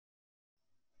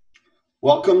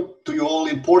Welcome to you all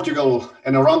in Portugal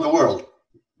and around the world.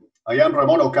 I am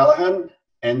Ramon O'Callaghan,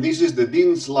 and this is the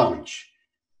Dean's Lounge,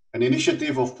 an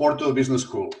initiative of Porto Business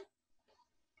School.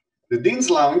 The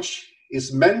Dean's Lounge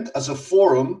is meant as a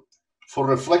forum for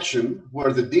reflection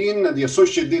where the Dean and the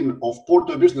Associate Dean of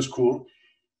Porto Business School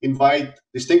invite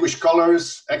distinguished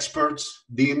scholars, experts,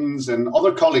 deans, and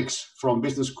other colleagues from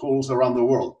business schools around the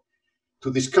world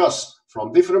to discuss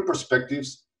from different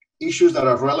perspectives issues that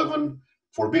are relevant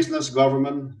for business,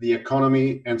 government, the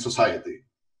economy, and society.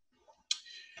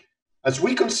 As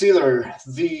we consider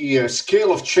the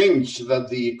scale of change that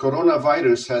the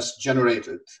coronavirus has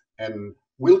generated and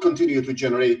will continue to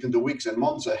generate in the weeks and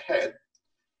months ahead,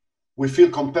 we feel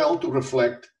compelled to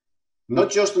reflect not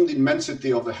just on the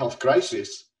immensity of the health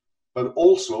crisis, but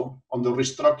also on the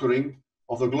restructuring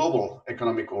of the global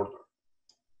economic order.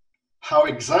 How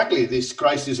exactly this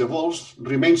crisis evolves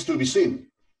remains to be seen,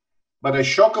 but a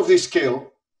shock of this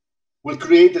scale will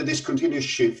create a discontinuous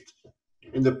shift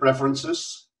in the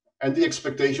preferences and the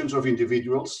expectations of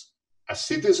individuals as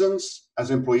citizens, as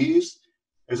employees,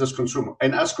 as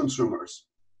consumers.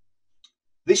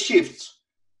 These shifts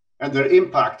and their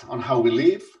impact on how we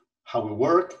live, how we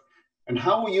work, and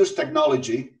how we use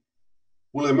technology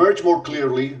will emerge more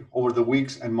clearly over the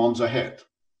weeks and months ahead.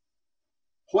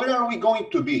 Where are we going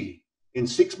to be in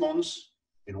 6 months,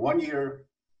 in 1 year,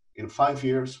 in 5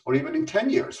 years, or even in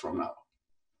 10 years from now?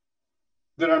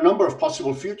 There are a number of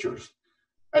possible futures,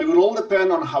 and it will all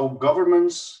depend on how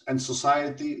governments and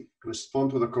society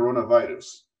respond to the coronavirus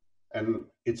and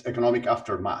its economic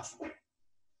aftermath.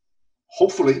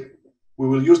 Hopefully, we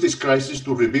will use this crisis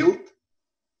to rebuild,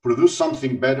 produce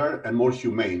something better and more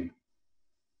humane.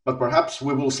 But perhaps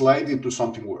we will slide into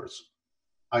something worse.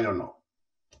 I don't know.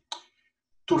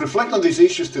 To reflect on these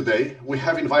issues today, we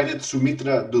have invited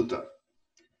Soumitra Dutta.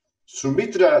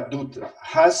 Soumitra Dutta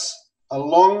has a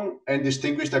long and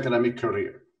distinguished academic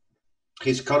career.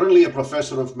 He's currently a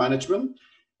professor of management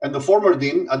and the former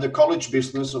dean at the College of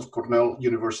Business of Cornell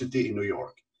University in New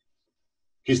York.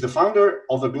 He's the founder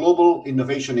of the Global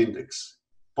Innovation Index,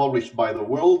 published by the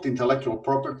World Intellectual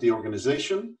Property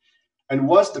Organization, and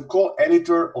was the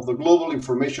co-editor of the Global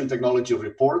Information Technology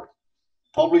Report,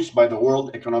 published by the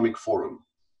World Economic Forum.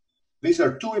 These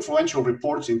are two influential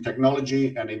reports in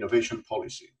technology and innovation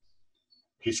policy.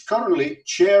 He's currently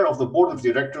chair of the board of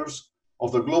directors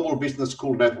of the Global Business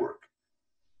School Network,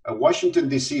 a Washington,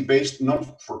 D.C.-based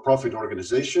non-for-profit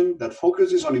organization that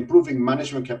focuses on improving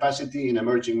management capacity in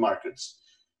emerging markets.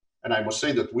 And I must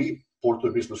say that we,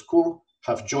 Porto Business School,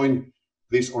 have joined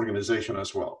this organization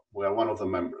as well. We are one of the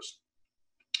members.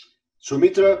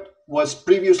 Soumitra was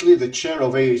previously the chair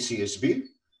of AACSB,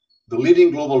 the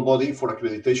leading global body for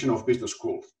accreditation of business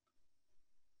schools.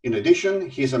 In addition,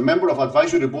 he is a member of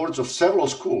advisory boards of several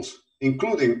schools,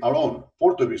 including our own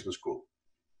Porto Business School.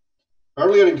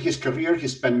 Earlier in his career, he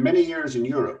spent many years in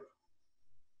Europe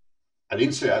at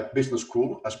INSEAD Business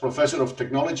School as professor of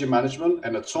technology management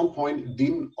and at some point,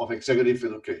 dean of executive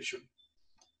education.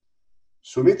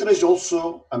 Soumitra is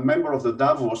also a member of the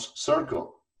Davos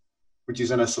Circle, which is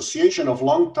an association of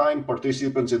longtime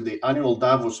participants in the annual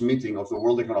Davos meeting of the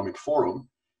World Economic Forum,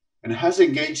 and has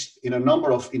engaged in a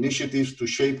number of initiatives to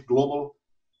shape global,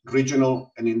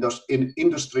 regional, and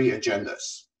industry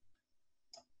agendas.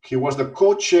 He was the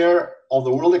co-chair of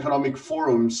the World Economic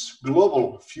Forum's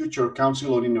Global Future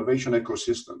Council on Innovation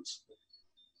Ecosystems.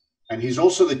 And he's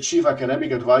also the chief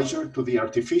academic advisor to the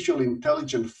Artificial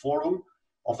Intelligence Forum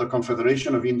of the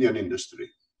Confederation of Indian Industry.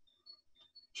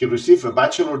 He received a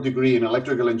bachelor degree in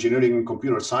electrical engineering and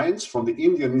computer science from the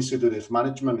Indian Institute of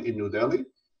Management in New Delhi,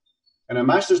 and a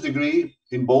master's degree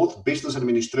in both business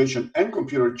administration and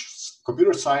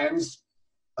computer science,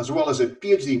 as well as a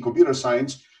PhD in computer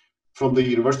science from the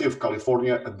University of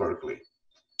California at Berkeley.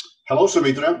 Hello,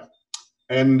 Soumitra,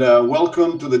 and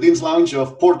welcome to the Dean's Lounge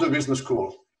of Porto Business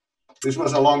School. This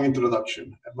was a long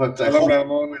introduction, but hello,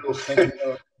 Ramon. Thank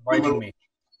you for inviting me.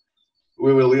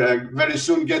 We will very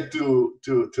soon get to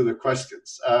the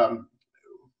questions.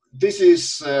 This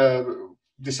is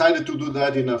decided to do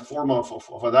that in a form of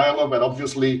a dialogue, but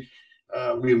obviously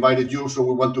we invited you, so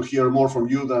we want to hear more from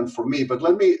you than from me. But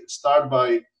let me start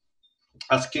by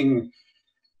asking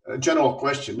a general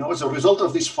question. Now, as a result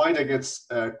of this fight against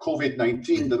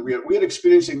COVID-19, that we are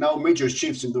experiencing now major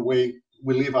shifts in the way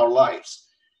we live our lives.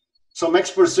 Some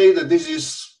experts say that this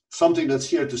is something that's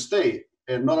here to stay,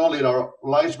 and not only in our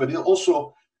lives, but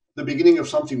also the beginning of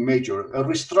something major, a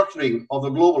restructuring of the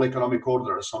global economic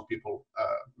order, as some people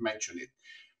mention it.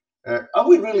 Are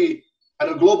we really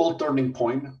at a global turning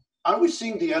point? Are we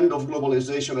seeing the end of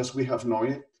globalization as we have known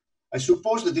it? I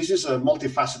suppose that this is a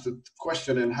multifaceted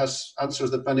question and has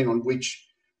answers depending on which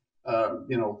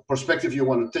perspective you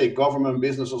want to take, government,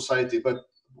 business, society. But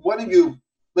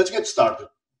let's get started.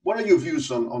 What are your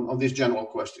views on this general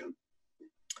question?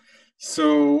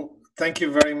 So thank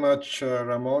you very much,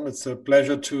 Ramon. It's a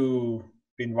pleasure to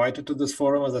be invited to this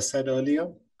forum, as I said earlier.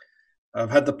 I've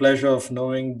had the pleasure of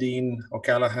knowing Dean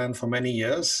O'Callaghan for many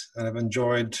years, and I've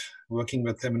enjoyed working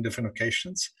with him on different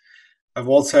occasions. I've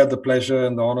also had the pleasure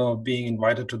and the honor of being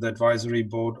invited to the advisory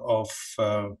board of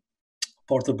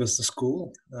Porto Business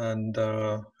School. And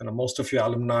most of you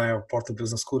alumni of Porto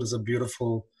Business School. Is a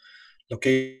beautiful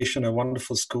location, a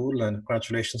wonderful school, and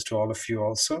congratulations to all of you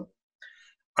also.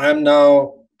 I am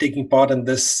now taking part in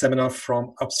this seminar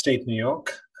from upstate New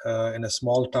York in a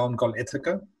small town called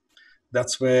Ithaca.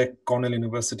 That's where Cornell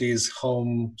University's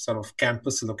home sort of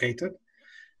campus is located.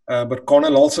 But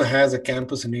Cornell also has a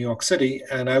campus in New York City,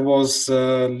 and I was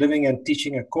living and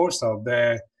teaching a course out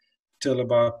there till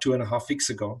about 2.5 weeks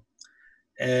ago.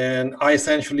 And I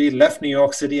essentially left New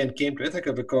York City and came to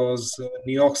Ithaca because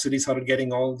New York City started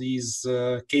getting all these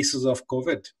cases of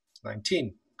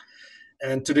COVID-19.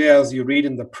 And today, as you read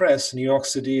in the press, New York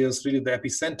City is really the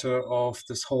epicenter of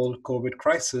this whole COVID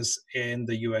crisis in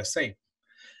the USA.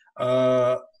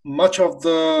 Much of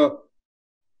the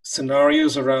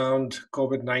scenarios around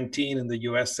COVID-19 in the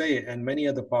USA and many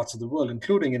other parts of the world,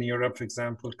 including in Europe, for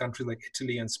example, countries like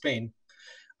Italy and Spain,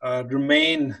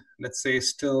 remain, let's say,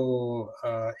 still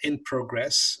in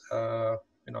progress. There are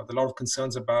a lot of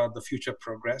concerns about the future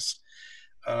progress.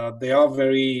 There are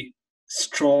very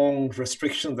strong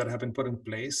restrictions that have been put in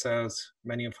place, as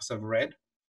many of us have read,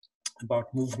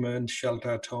 about movement,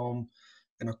 shelter at home,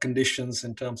 conditions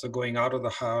in terms of going out of the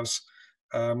house.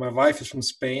 My wife is from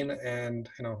Spain, and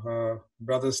her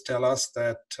brothers tell us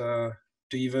that to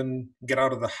even get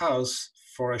out of the house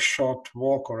for a short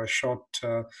walk or a short,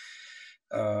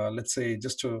 let's say,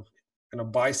 just to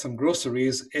buy some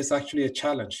groceries is actually a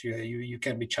challenge. You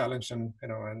can be challenged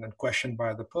and questioned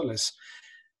by the police.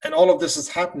 And all of this is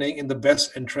happening in the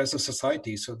best interest of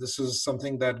society. So this is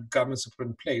something that governments have put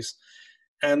in place.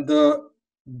 And the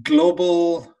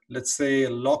global, let's say,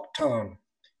 lockdown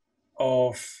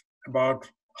of about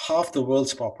half the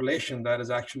world's population that is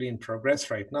actually in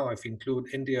progress right now, if you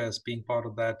include India as being part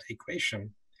of that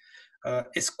equation,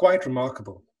 is quite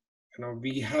remarkable.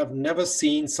 We have never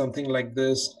seen something like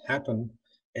this happen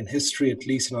in history, at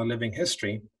least in our living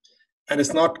history. And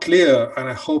it's not clear, and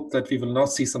I hope that we will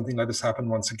not see something like this happen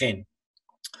once again.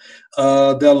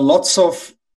 There are lots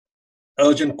of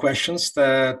urgent questions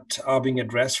that are being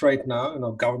addressed right now.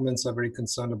 Governments are very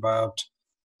concerned about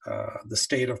the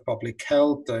state of public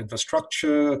health, the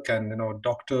infrastructure. Can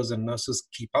doctors and nurses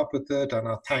keep up with it? And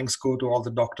our thanks go to all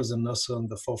the doctors and nurses on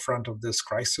the forefront of this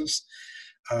crisis.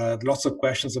 Lots of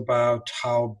questions about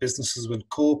how businesses will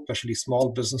cope, especially small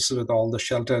businesses, with all the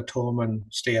shelter at home and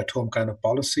stay at home kind of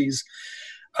policies.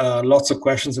 Lots of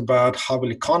questions about how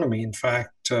will economy, in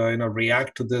fact,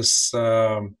 react to this,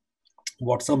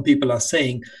 what some people are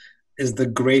saying is the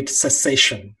great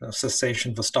cessation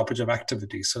for stoppage of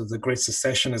activity. So the great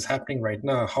cessation is happening right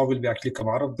now. How will we actually come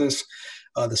out of this?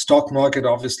 The stock market,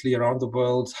 obviously, around the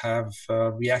world have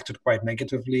reacted quite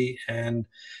negatively. And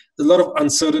there's a lot of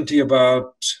uncertainty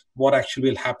about what actually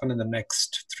will happen in the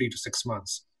next 3 to 6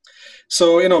 months.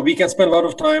 So, we can spend a lot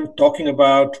of time talking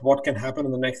about what can happen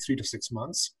in the next 3 to 6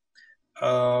 months.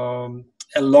 A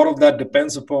lot of that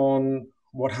depends upon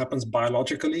what happens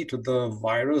biologically to the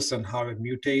virus and how it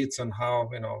mutates and how,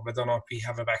 whether or not we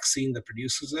have a vaccine that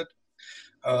produces it.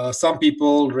 Some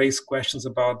people raise questions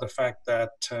about the fact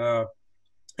that,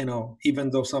 even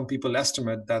though some people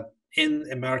estimate that in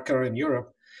America or in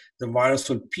Europe, the virus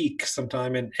will peak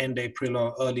sometime in end April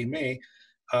or early May,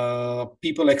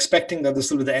 people are expecting that this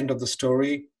will be the end of the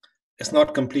story. It's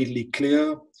not completely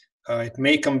clear. It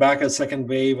may come back as a second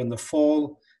wave in the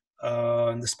fall.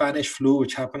 In the Spanish flu,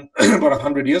 which happened about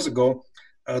 100 years ago,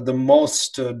 the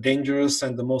most dangerous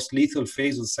and the most lethal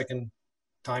phase was the second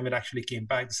time it actually came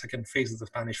back, the second phase of the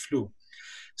Spanish flu.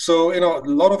 So, a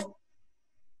lot of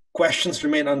questions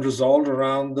remain unresolved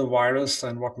around the virus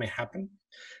and what may happen.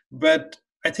 But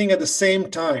I think at the same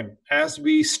time, as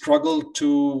we struggle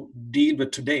to deal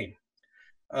with today,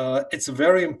 it's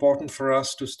very important for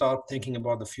us to start thinking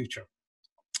about the future.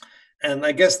 And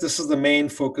I guess this is the main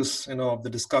focus, of the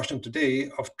discussion today,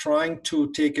 of trying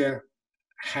to take a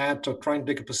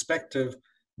perspective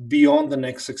beyond the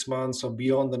next 6 months or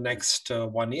beyond the next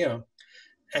 1 year,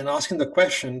 and asking the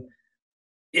question: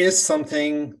 is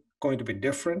something going to be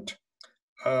different?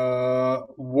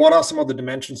 What are some of the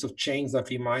dimensions of change that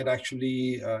we might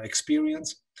actually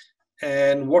experience?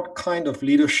 And what kind of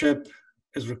leadership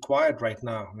is required right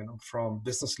now, from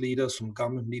business leaders, from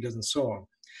government leaders, and so on?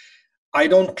 I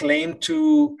don't claim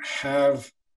to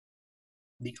have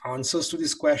the answers to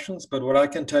these questions, but what I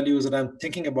can tell you is that I'm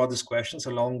thinking about these questions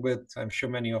along with, I'm sure,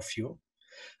 many of you.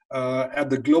 At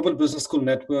the Global Business School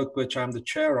Network, which I'm the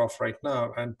chair of right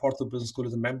now, and Porto Business School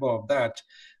is a member of that,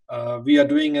 we are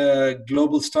doing a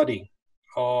global study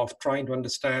of trying to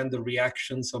understand the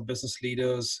reactions of business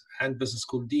leaders and business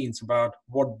school deans about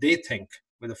what they think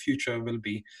where the future will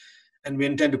be. And we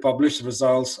intend to publish the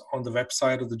results on the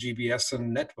website of the GBSN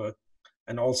network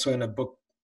and also in a book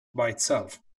by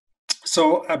itself.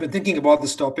 So I've been thinking about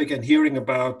this topic and hearing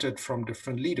about it from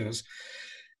different leaders.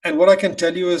 And what I can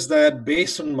tell you is that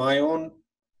based on my own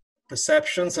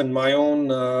perceptions and my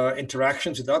own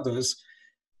interactions with others,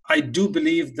 I do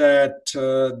believe that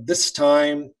this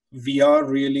time we are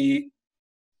really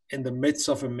in the midst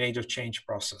of a major change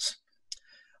process.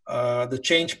 The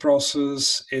change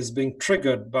process is being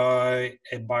triggered by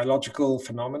a biological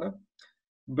phenomena,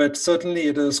 but certainly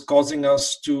it is causing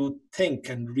us to think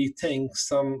and rethink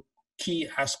some key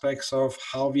aspects of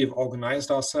how we have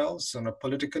organized ourselves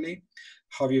politically,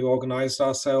 how we've organized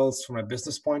ourselves from a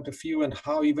business point of view, and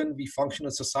how even we function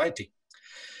as society.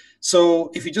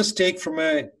 So if you just take from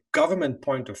a government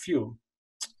point of view,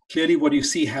 clearly what you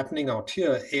see happening out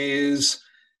here is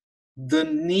the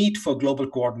need for global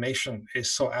coordination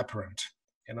is so apparent.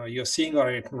 You're seeing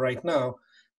right now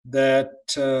that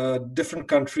different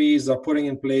countries are putting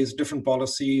in place different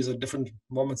policies at different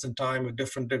moments in time with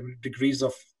different degrees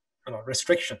of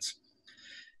restrictions.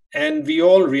 And we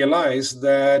all realize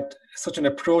that such an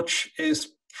approach is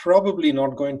probably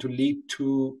not going to lead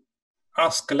to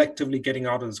us collectively getting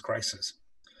out of this crisis.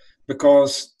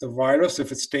 Because the virus,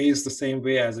 if it stays the same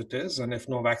way as it is, and if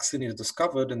no vaccine is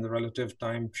discovered in the relative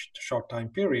short time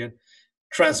period,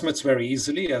 transmits very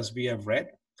easily, as we have read.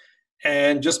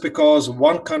 And just because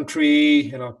one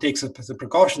country, takes it as a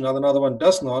precaution, and another one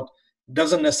does not,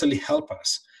 doesn't necessarily help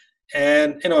us.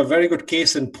 And a very good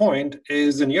case in point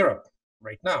is in Europe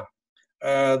right now.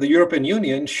 The European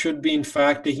Union should be, in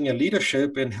fact, taking a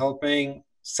leadership in helping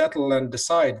settle and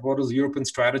decide what is the European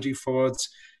strategy for its,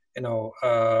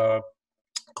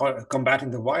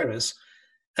 combating the virus.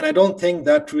 And I don't think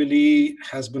that really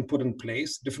has been put in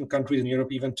place. Different countries in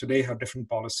Europe, even today, have different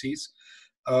policies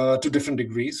to different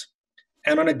degrees.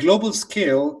 And on a global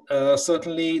scale,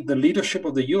 certainly the leadership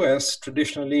of the US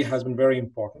traditionally has been very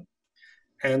important.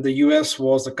 And the US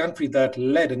was the country that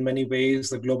led in many ways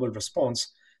the global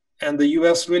response. And the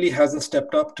US really hasn't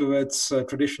stepped up to its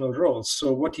traditional roles.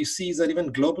 So what you see is that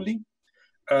even globally,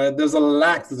 there's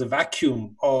a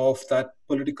vacuum of that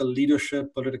political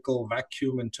leadership, political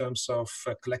vacuum in terms of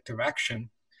collective action.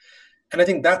 And I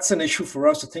think that's an issue for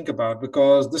us to think about,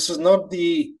 because this is not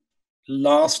the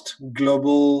last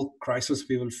global crisis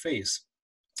we will face.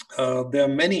 There are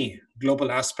many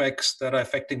global aspects that are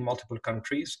affecting multiple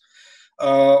countries.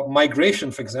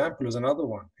 Migration, for example, is another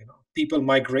one. People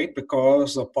migrate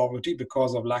because of poverty,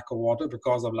 because of lack of water,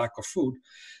 because of lack of food.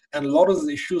 And a lot of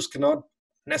the issues cannot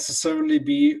necessarily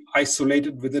be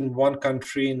isolated within one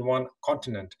country in one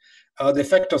continent. They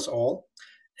affect us all.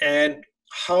 And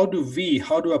how do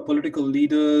our political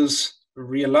leaders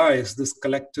realize this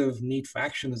collective need for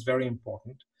action is very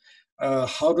important.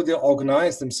 How do they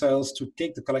organize themselves to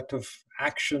take the collective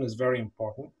action is very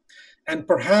important. And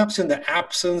perhaps in the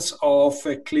absence of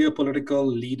a clear political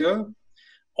leader,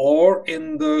 or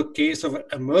in the case of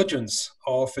emergence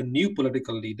of a new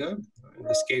political leader, in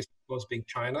this case, of course, being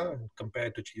China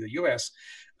compared to the US,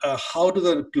 how do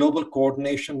the global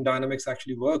coordination dynamics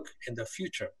actually work in the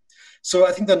future? So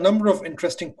I think there are a number of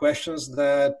interesting questions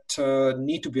that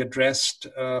need to be addressed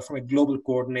from a global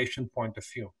coordination point of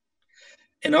view.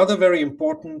 Another very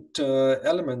important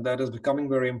element that is becoming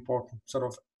very important, sort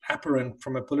of apparent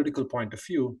from a political point of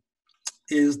view,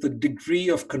 is the degree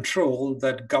of control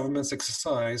that governments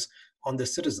exercise on their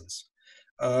citizens.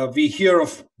 We hear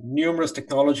of numerous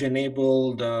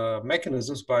technology-enabled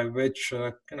mechanisms by which,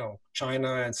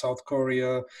 China and South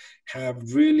Korea have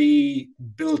really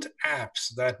built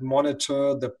apps that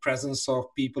monitor the presence of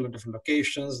people in different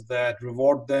locations, that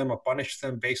reward them or punish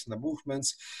them based on the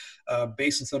movements,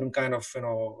 based on certain kind of,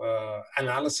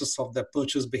 analysis of their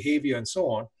purchase behavior and so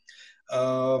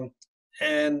on.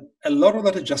 And a lot of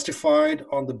that is justified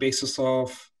on the basis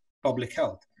of public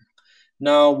health.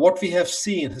 Now, what we have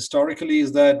seen historically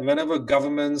is that whenever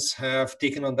governments have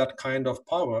taken on that kind of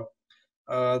power,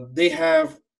 they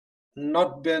have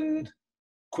not been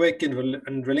quick in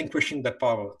relinquishing that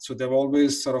power. So they've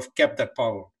always sort of kept that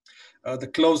power. The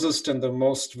closest and the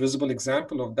most visible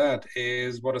example of that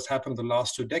is what has happened in the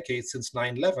last 2 decades since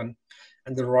 9/11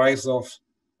 and the rise of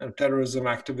terrorism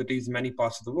activities in many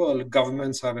parts of the world.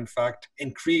 Governments have, in fact,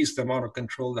 increased the amount of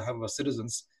control they have over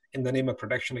citizens in the name of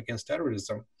protection against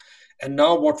terrorism. And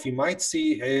now what we might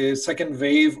see is second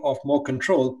wave of more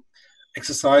control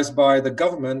exercised by the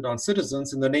government on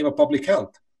citizens in the name of public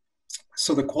health.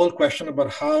 So the whole question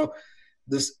about how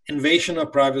this invasion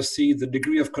of privacy, the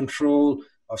degree of control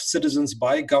of citizens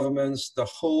by governments, the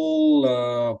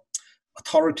whole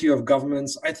authority of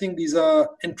governments, I think these are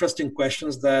interesting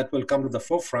questions that will come to the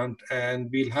forefront, and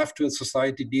we'll have to, as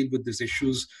society, deal with these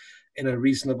issues in a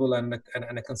reasonable and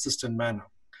a consistent manner.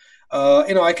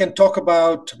 I can talk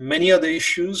about many other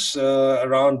issues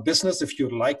around business. If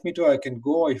you'd like me to, I can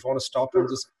go. If you want to stop and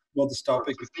just about this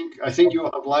topic. I think you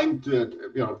outlined,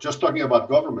 just talking about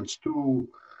governments, two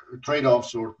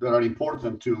trade-offs that are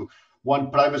important to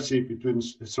one, privacy between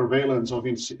surveillance of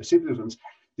citizens.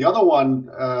 The other one,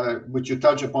 which you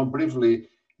touch upon briefly,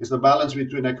 is the balance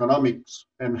between economics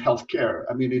and healthcare.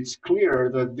 I mean, it's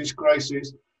clear that this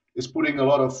crisis is putting a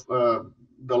lot of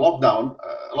the lockdown,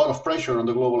 a lot of pressure on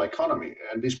the global economy.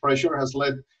 And this pressure has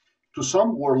led to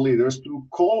some world leaders to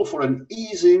call for an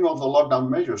easing of the lockdown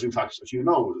measures. In fact, as you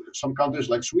know, some countries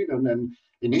like Sweden and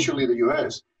initially the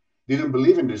US didn't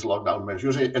believe in these lockdown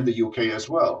measures, and the UK as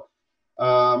well.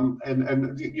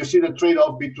 And you see the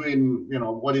trade-off between,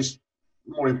 what is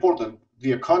more important,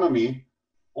 the economy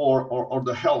or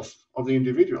the health of the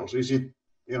individuals. Is it,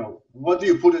 what do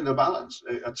you put in the balance?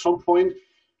 At some point,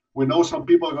 we know some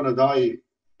people are going to die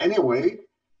anyway.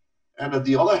 And at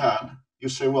the other hand, you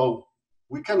say, well,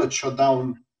 we cannot shut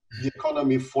down the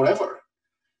economy forever.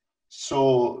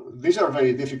 So these are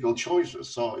very difficult choices.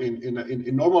 So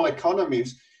in normal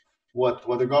economies, what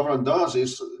the government does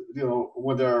is,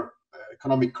 when there are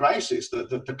economic crises,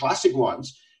 the classic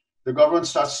ones, the government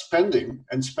starts spending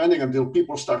until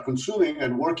people start consuming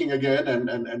and working again,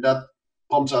 and that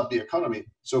pumps up the economy.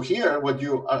 So here, what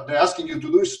they're asking you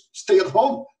to do is stay at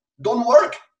home, don't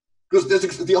work, because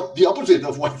that's the opposite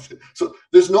of what. So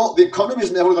the economy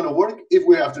is never going to work if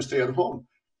we have to stay at home.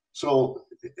 So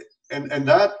and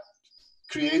that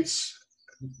creates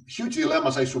huge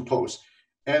dilemmas, I suppose.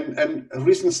 And a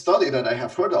recent study that I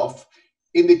have heard of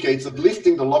indicates that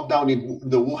lifting the lockdown in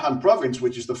the Wuhan province,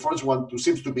 which is the first one to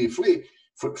seems to be free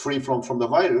from the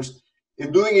virus,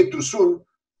 in doing it too soon,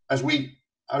 as we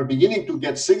are beginning to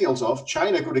get signals of,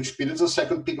 China could experience a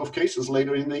second peak of cases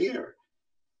later in the year.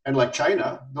 And like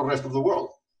China, the rest of the world,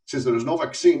 since there is no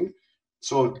vaccine.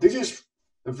 So this is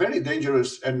a very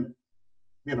dangerous and,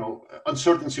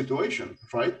 uncertain situation,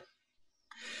 right?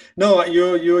 No,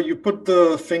 you put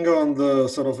the finger on the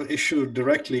sort of issue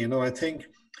directly. I think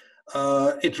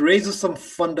it raises some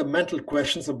fundamental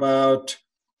questions about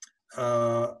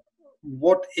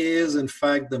what is, in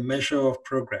fact, the measure of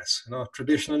progress.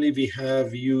 Traditionally, we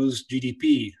have used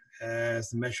GDP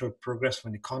as the measure of progress of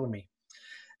an economy.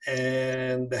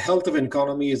 And the health of an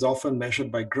economy is often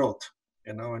measured by growth,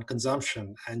 and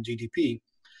consumption and GDP.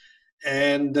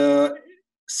 And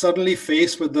suddenly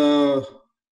faced with the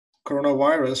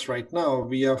coronavirus right now,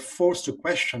 we are forced to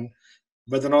question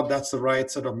whether or not that's the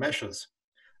right set of measures.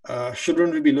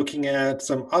 Shouldn't we be looking at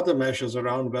some other measures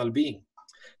around well-being?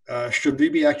 Should we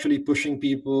be actually pushing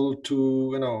people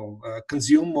to,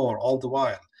 consume more all the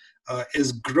while?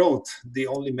 Is growth the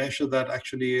only measure that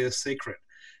actually is sacred?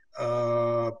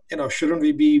 Shouldn't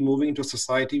we be moving into a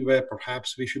society where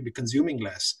perhaps we should be consuming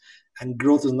less, and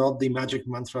growth is not the magic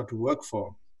mantra to work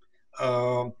for?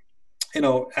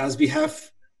 As we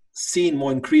have seen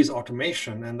more increased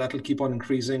automation, and that will keep on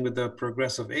increasing with the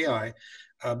progress of AI,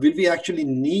 will we actually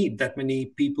need that many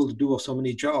people to do so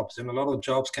many jobs? And a lot of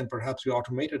jobs can perhaps be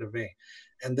automated away.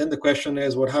 And then the question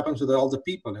is, what happens with all the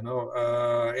people?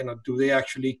 Do they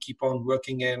actually keep on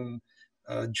working in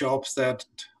jobs that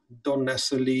don't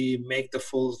necessarily make the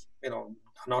full,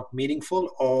 not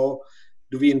meaningful? Or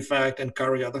do we in fact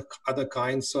encourage other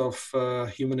kinds of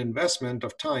human investment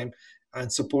of time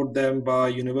and support them by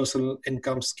universal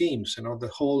income schemes?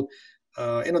 The whole,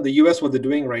 the US, what they're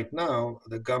doing right now,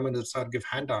 the government has started to give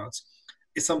handouts,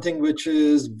 is something which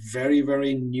is very,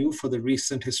 very new for the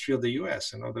recent history of the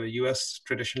US. The US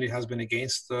traditionally has been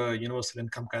against the universal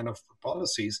income kind of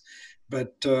policies,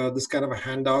 but this kind of a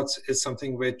handouts is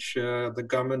something which the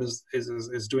government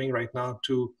is doing right now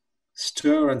to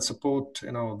stir and support,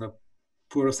 the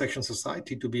poorer section of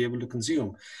society to be able to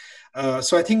consume.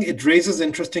 So I think it raises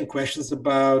interesting questions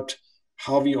about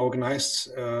how we organize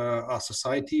our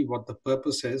society, what the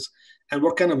purpose is, and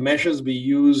what kind of measures we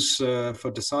use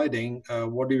for deciding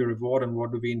what do we reward and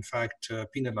what do we in fact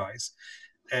penalize.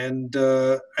 And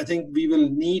I think we will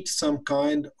need some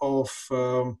kind of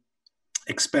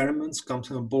experiments,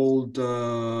 some bold,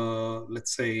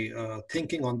 let's say,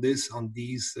 thinking on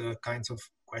these kinds of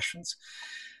questions.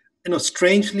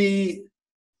 Strangely,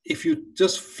 if you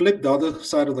just flip the other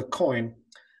side of the coin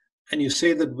and you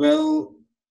say that, well,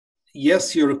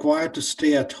 yes, you're required to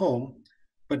stay at home,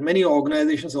 but many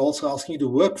organizations are also asking you to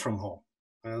work from home.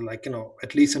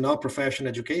 At least in our profession,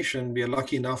 education, we are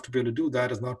lucky enough to be able to do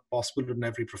that. It's not possible in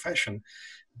every profession.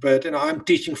 But, I'm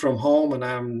teaching from home, and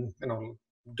I'm,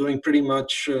 doing pretty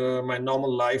much my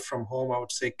normal life from home. I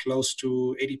would say close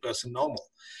to 80% normal.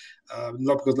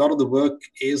 Because a lot of the work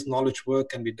is knowledge work,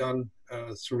 can be done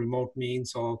through remote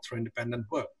means or through independent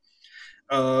work.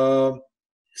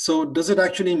 So does it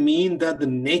actually mean that the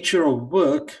nature of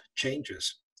work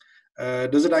changes?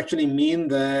 Does it actually mean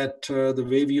that the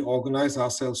way we organize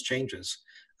ourselves changes?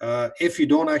 If you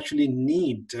don't actually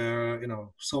need,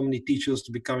 so many teachers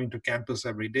to be coming to campus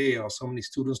every day, or so many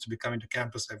students to be coming to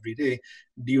campus every day,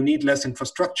 do you need less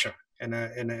infrastructure in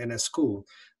a school?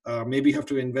 Maybe you have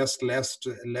to invest less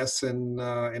in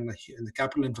the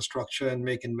capital infrastructure and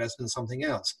make investment in something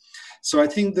else. So I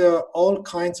think there are all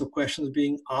kinds of questions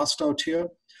being asked out here.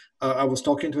 I was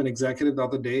talking to an executive the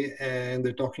other day, and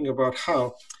they're talking about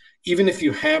how even if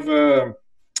you have a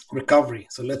recovery,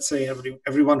 so let's say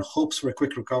everyone hopes for a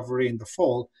quick recovery in the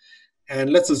fall,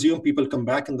 and let's assume people come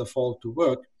back in the fall to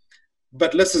work,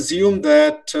 but let's assume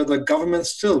that the government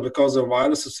still, because the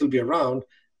virus will still be around,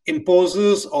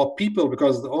 imposes, or people,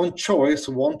 because of their own choice,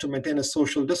 want to maintain a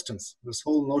social distance. This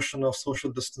whole notion of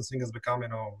social distancing has become,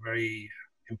 very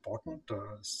important,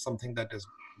 something that is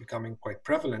becoming quite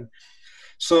prevalent.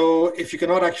 So if you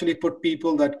cannot actually put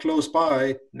people that close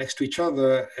by next to each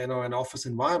other, in an office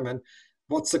environment,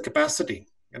 what's the capacity,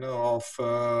 of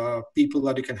people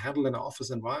that you can handle in an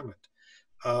office environment?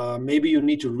 Maybe you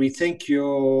need to rethink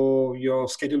your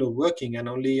schedule of working, and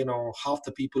only half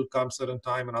the people come certain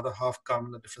time, another half come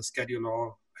in a different schedule,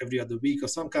 or every other week, or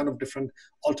some kind of different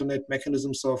alternate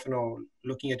mechanisms of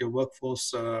looking at your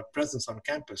workforce presence on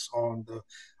campus or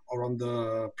on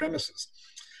the premises.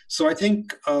 So I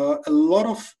think a lot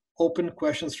of open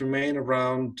questions remain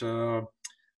around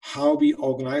how we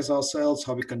organize ourselves,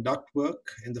 how we conduct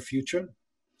work in the future.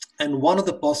 And one of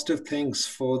the positive things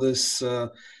for this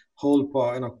whole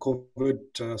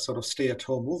COVID sort of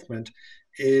stay-at-home movement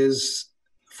is,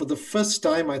 for the first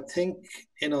time, I think,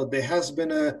 there has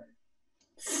been a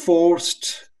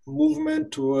forced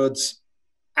movement towards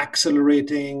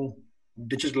accelerating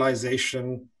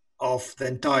digitalization of the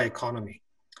entire economy.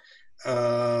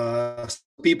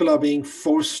 People are being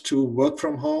forced to work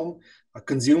from home,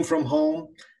 consume from home.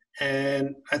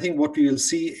 And I think what we will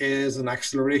see is an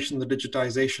acceleration in the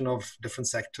digitization of different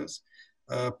sectors.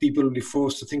 People will be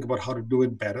forced to think about how to do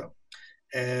it better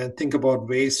and think about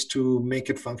ways to make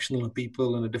it functional to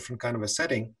people in a different kind of a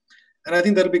setting. And I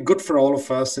think that'll be good for all of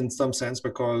us in some sense,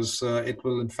 because it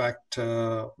will, in fact,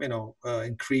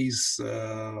 increase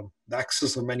the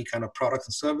access of many kind of products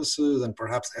and services, and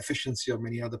perhaps efficiency of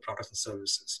many other products and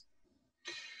services.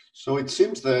 So it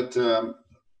seems that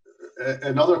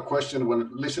another question, when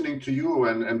listening to you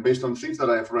and based on things that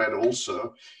I've read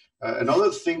also,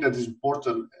 another thing that is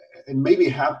important and maybe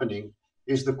happening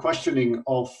is the questioning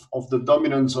of the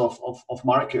dominance of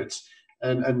markets.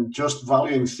 And just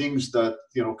valuing things that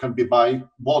can be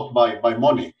bought by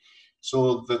money.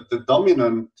 So the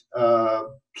dominant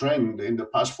trend in the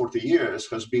past 40 years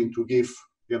has been to give,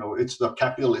 it's the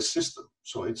capitalist system.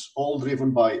 So it's all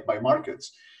driven by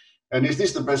markets. And is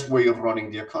this the best way of running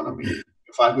the economy?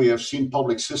 In fact, we have seen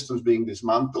public systems being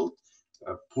dismantled,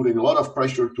 putting a lot of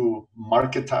pressure to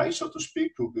marketize, so to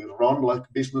speak, to be run like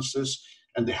businesses,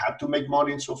 and they had to make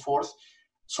money and so forth.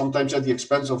 Sometimes at the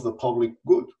expense of the public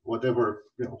good, whatever,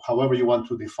 however you want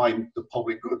to define the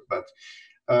public good. But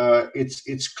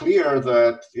it's clear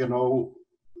that,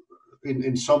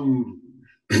 in some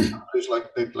countries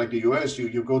like the US,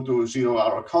 you go to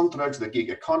 0-hour contracts, the gig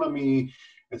economy,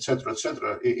 et cetera, et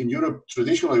cetera. In Europe,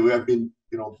 traditionally, we have been,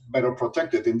 better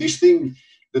protected. In this thing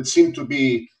that seemed to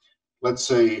be, let's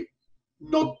say,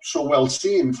 not so well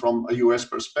seen from a US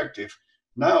perspective,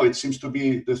 now it seems to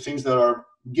be the things that are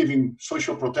giving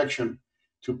social protection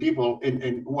to people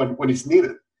when it's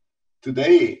needed.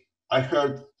 Today, I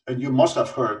heard, and you must have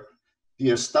heard,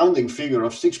 the astounding figure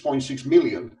of 6.6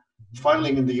 million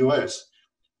filing in the US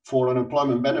for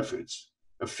unemployment benefits,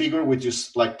 a figure which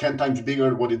is like 10 times bigger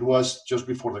than what it was just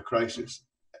before the crisis.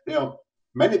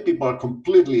 Many people are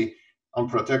completely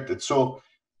unprotected. So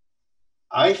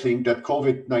I think that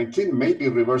COVID-19 may be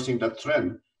reversing that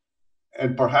trend.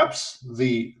 And perhaps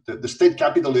the state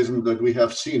capitalism that we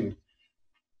have seen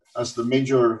as the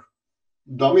major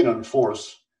dominant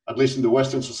force, at least in the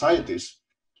Western societies,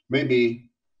 may be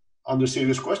under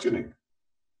serious questioning.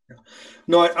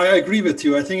 No, I agree with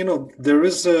you. I think, there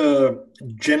is a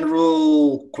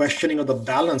general questioning of the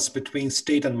balance between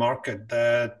state and market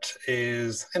that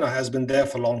is, has been there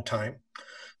for a long time.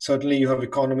 Certainly, you have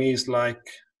economies like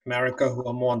America who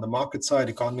are more on the market side,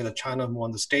 economy like China more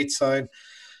on the state side,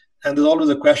 and there's always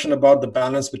a question about the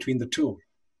balance between the two.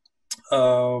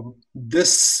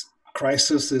 This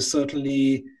crisis is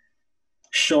certainly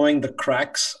showing the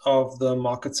cracks of the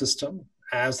market system,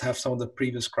 as have some of the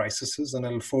previous crises, and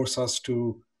it'll force us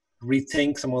to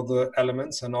rethink some of the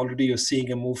elements. And already you're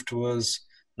seeing a move towards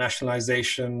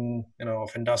nationalization,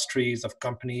 of industries, of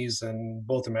companies in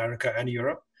both America and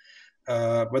Europe.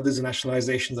 Whether the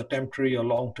nationalizations are temporary or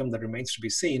long-term, that remains to be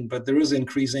seen. But there is an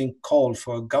increasing call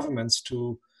for governments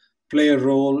to play a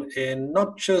role in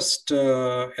not just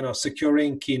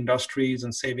securing key industries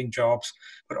and saving jobs,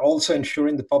 but also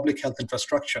ensuring the public health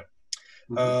infrastructure.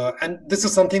 And this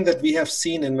is something that we have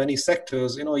seen in many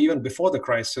sectors, even before the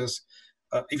crisis.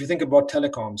 If you think about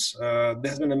telecoms, there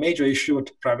has been a major issue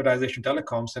with privatization of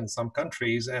telecoms in some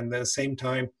countries, and at the same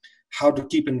time, how to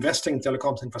keep investing in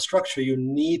telecoms infrastructure, you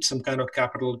need some kind of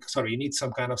you need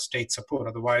some kind of state support.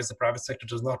 Otherwise, the private sector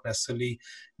does not necessarily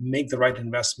make the right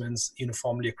investments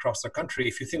uniformly across the country.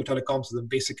 If you think of telecoms as the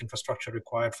basic infrastructure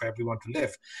required for everyone to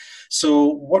live. So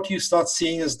what you start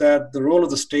seeing is that the role of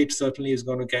the state certainly is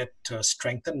going to get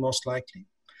strengthened, most likely.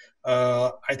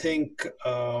 I think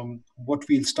what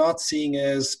we'll start seeing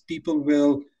is people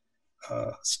will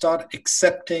start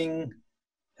accepting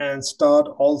and start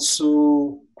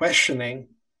also questioning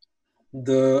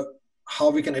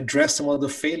how we can address some of the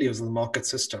failures of the market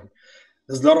system.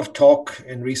 There's a lot of talk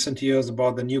in recent years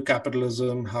about the new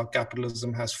capitalism, how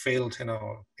capitalism has failed,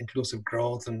 inclusive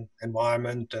growth and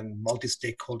environment and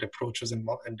multi-stakeholder approaches in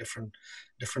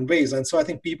different ways. And so I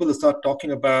think people will start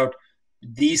talking about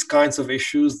these kinds of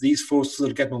issues. These forces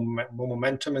will get more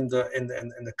momentum in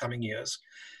the coming years.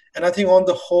 And I think on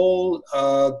the whole,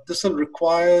 this will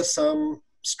require some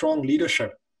strong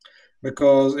leadership,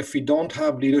 because if we don't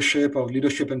have leadership, or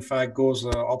leadership in fact goes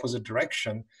the opposite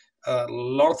direction, a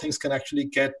lot of things can actually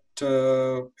get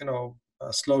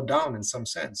slowed down in some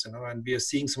sense. And we are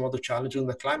seeing some of the challenges on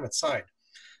the climate side.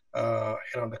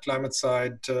 The climate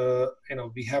side,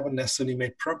 we haven't necessarily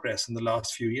made progress in the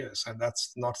last few years, and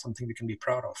that's not something we can be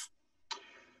proud of.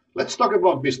 Let's talk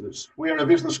about business. We are a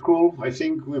business school. I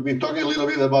think we've been talking a little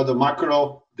bit about the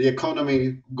macro, the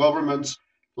economy, governments.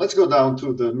 Let's go down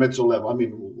to the mezzo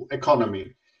level.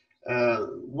 Economy.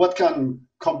 What should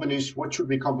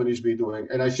companies be doing?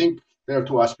 And I think there are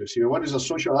two aspects here. One is a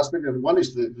social aspect, and one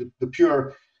is the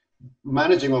pure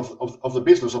managing of the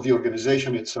business, of the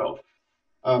organization itself.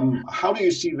 How do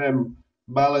you see them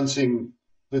balancing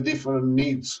the different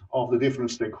needs of the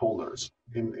different stakeholders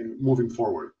in moving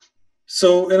forward?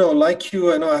 So, like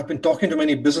you, I've been talking to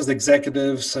many business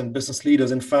executives and business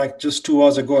leaders. In fact, just 2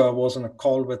 hours ago, I was on a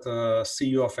call with a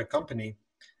CEO of a company.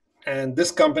 And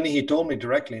this company, he told me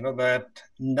directly, that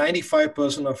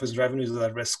 95% of his revenues is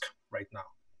at risk right now.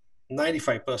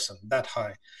 95%, that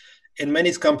high. In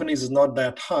many companies, it's not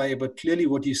that high, but clearly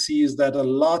what you see is that a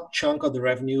large chunk of the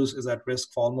revenues is at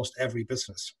risk for almost every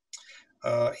business.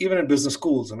 Even in business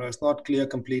schools, it's not clear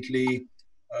completely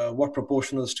what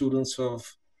proportion of students who have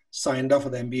signed up for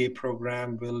the MBA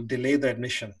program will delay their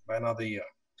admission by another year.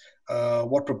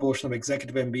 What proportion of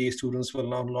executive MBA students will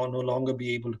no longer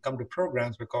be able to come to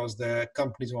programs because their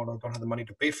companies don't have the money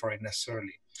to pay for it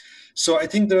necessarily. So I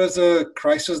think there is a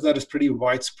crisis that is pretty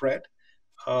widespread.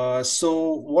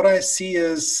 So what I see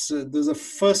is there's a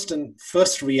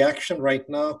first reaction right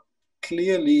now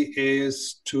clearly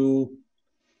is to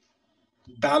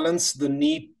balance the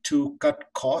need to cut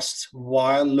costs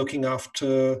while looking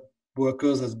after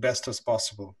workers as best as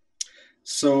possible.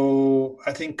 So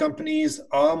I think companies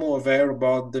are more aware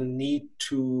about the need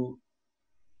to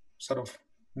sort of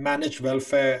manage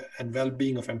welfare and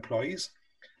well-being of employees.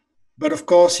 But of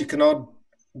course, you cannot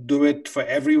do it for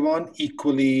everyone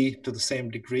equally to the same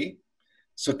degree.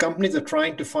 So companies are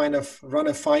trying to run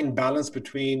a fine balance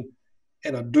between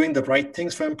doing the right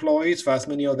things for employees, for as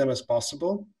many of them as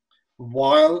possible,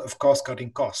 while of course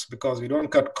cutting costs. Because if you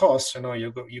don't cut costs,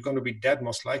 you're going to be dead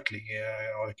most likely,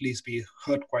 or at least be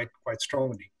hurt quite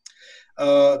strongly.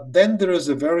 Then there is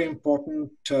a very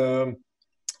important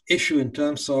issue in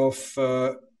terms of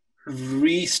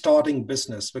restarting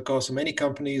business, because many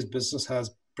companies' business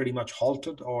has pretty much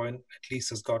halted, or at least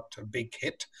has got a big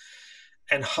hit.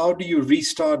 And how do you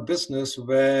restart business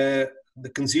where the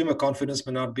consumer confidence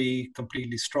may not be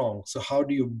completely strong? So how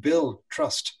do you build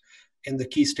trust in the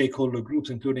key stakeholder groups,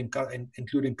 including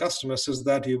customers, so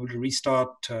that you will restart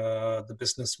the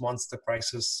business once the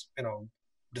crisis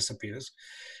disappears?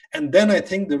 And then I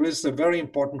think there is a very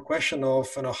important question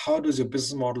of how does your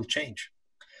business model change?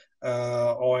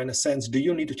 or in a sense, do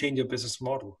you need to change your business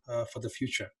model for the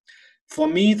future? For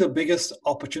me, the biggest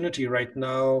opportunity right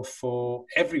now for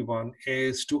everyone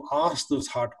is to ask those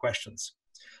hard questions.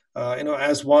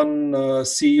 As one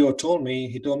CEO told me,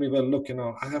 he told me, well, look,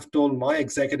 I have told my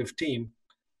executive team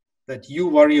that you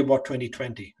worry about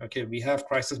 2020. Okay, we have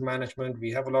crisis management,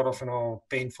 we have a lot of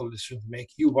painful decisions to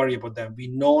make. You worry about them. We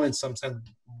know in some sense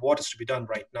what is to be done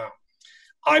right now.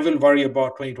 I will worry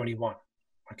about 2021.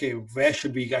 Okay, where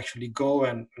should we actually go,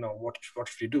 and what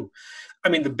should we do? I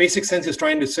mean, the basic sense he's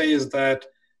trying to say is that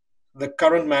the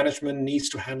current management needs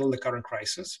to handle the current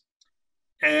crisis.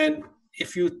 And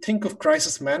if you think of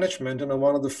crisis management,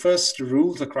 one of the first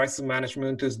rules of crisis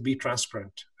management is be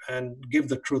transparent and give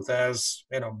the truth as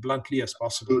bluntly as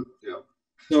possible. Good. Yeah.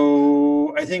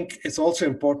 So I think it's also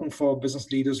important for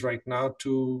business leaders right now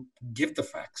to give the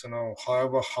facts,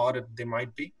 however hard they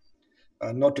might be,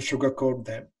 not to sugarcoat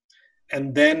them,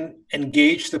 and then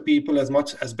engage the people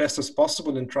as best as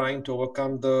possible in trying to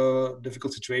overcome the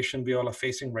difficult situation we all are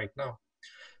facing right now.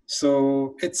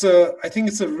 So I think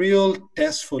it's a real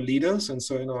test for leaders. And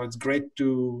so, it's great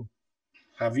to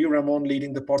have you, Ramon,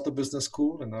 leading the Porto Business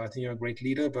School. And I think you're a great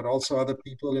leader, but also other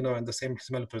people, in the same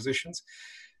similar positions.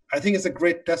 I think it's a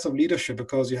great test of leadership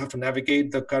because you have to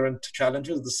navigate the current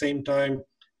challenges, at the same time,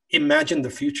 imagine the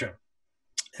future.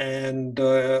 And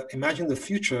imagine the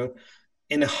future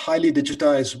in a highly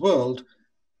digitized world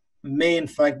may in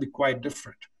fact be quite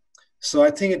different. So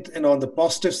I think it, on the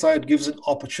positive side, gives an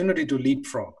opportunity to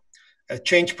leapfrog. A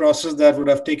change process that would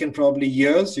have taken probably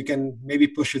years, you can maybe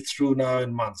push it through now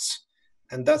in months.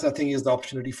 And that, I think, is the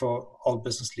opportunity for all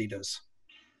business leaders.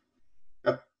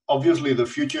 Obviously, the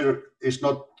future is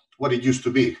not what it used to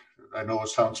be. I know it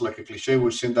sounds like a cliche.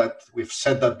 We've said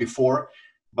that before,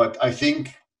 but I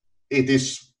think it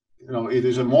is, it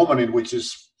is a moment in which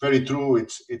is very true.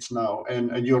 It's now,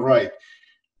 and you're right.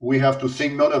 We have to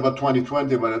think not about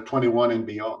 2020, but at 21 and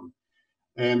beyond.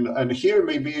 And here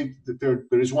maybe there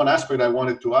is one aspect I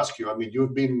wanted to ask you. I mean,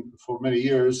 you've been for many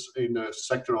years in the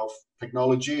sector of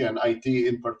technology and IT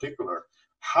in particular.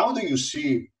 How do you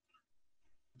see,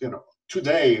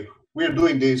 today we're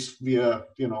doing this via,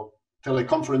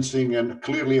 teleconferencing, and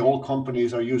clearly all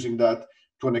companies are using that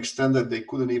to an extent that they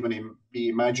couldn't even be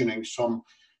imagining some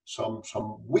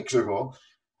weeks ago.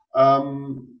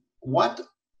 What,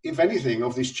 if anything,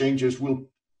 of these changes will,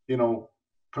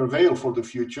 prevail for the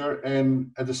future?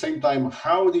 And at the same time,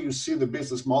 how do you see the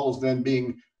business models then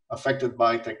being affected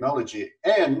by technology?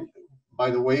 And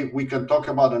by the way, we can talk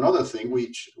about another thing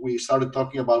which we started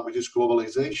talking about, which is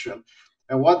globalization.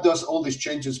 And what does all these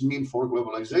changes mean for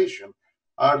globalization?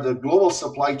 Are the global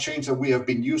supply chains that we have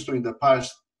been used to in the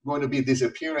past going to be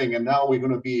disappearing, and now we're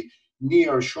going to be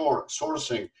near shore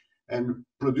sourcing and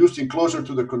producing closer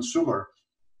to the consumer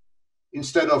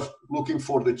instead of looking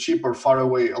for the cheaper,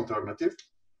 faraway alternative?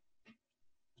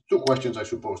 Two questions, I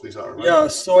suppose these are, right? Yeah,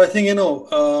 so I think,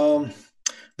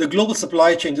 the global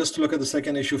supply chain, just to look at the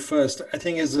second issue first, I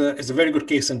think is a very good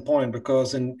case in point,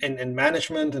 because in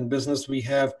management and business, we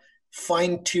have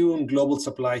fine-tuned global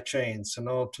supply chains,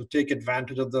 to take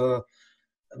advantage of the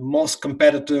most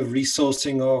competitive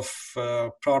resourcing of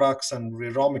products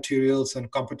and raw materials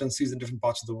and competencies in different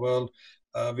parts of the world.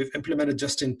 We've implemented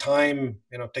just-in-time,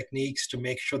 techniques to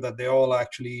make sure that they're all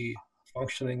actually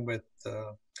functioning with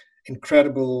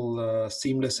incredible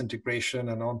seamless integration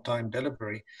and on-time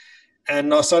delivery. And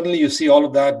now suddenly you see all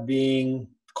of that being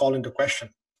called into question.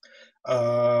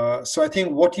 So I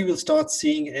think what you will start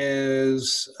seeing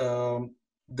is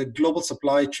the global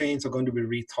supply chains are going to be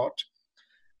rethought.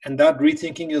 And that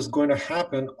rethinking is going to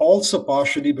happen also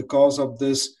partially because of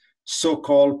this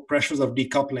so-called pressures of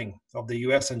decoupling of the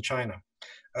US and China.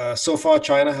 So far,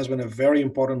 China has been a very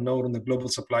important node in the global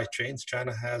supply chains.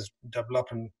 China has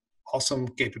developed an awesome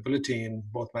capability in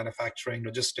both manufacturing,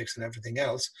 logistics, and everything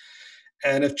else.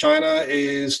 And if China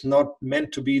is not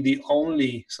meant to be the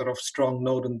only sort of strong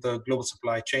node in the global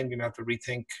supply chain, we have to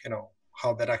rethink,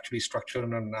 how that actually is structured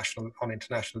on an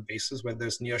international basis, whether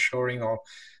it's nearshoring or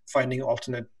finding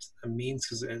alternate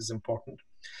means is important.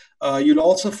 You'll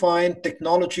also find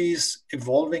technologies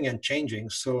evolving and changing.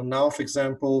 So now, for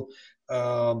example,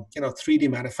 3D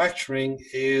manufacturing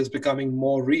is becoming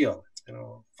more real.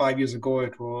 5 years ago,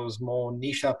 it was more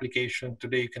niche application.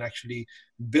 Today, you can actually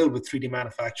build with 3D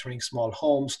manufacturing small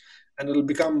homes, and it'll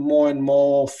become more and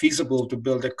more feasible to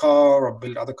build a car or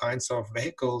build other kinds of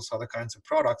vehicles, other kinds of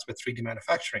products with 3D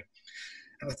manufacturing.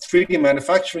 And with 3D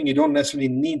manufacturing, you don't necessarily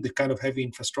need the kind of heavy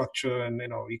infrastructure, and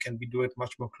you can do it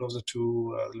much more closer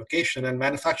to location. And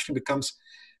manufacturing becomes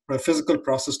from a physical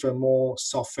process to a more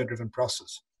software-driven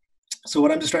process. So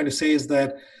what I'm just trying to say is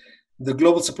that the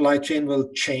global supply chain will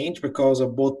change because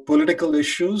of both political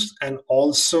issues and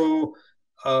also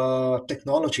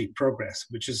technology progress,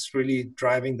 which is really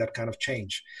driving that kind of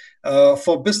change.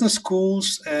 For business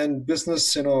schools and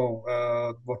business,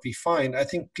 what we find, I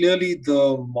think clearly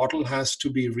the model has to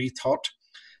be rethought.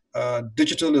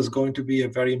 Digital is going to be a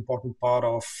very important part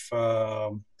of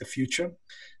the future.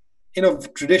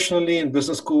 Traditionally in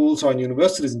business schools or in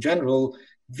universities in general,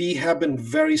 we have been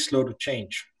very slow to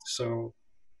change. So,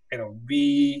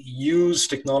 we use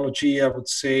technology, I would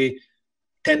say,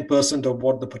 10% of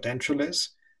what the potential is,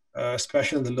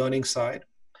 especially on the learning side.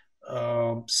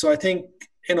 So I think,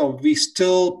 we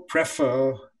still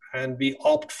prefer and we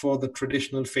opt for the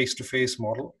traditional face-to-face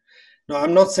model. Now,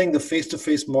 I'm not saying the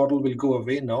face-to-face model will go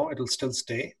away. No, it'll still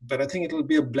stay, but I think it'll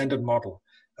be a blended model.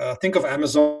 Think of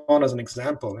Amazon as an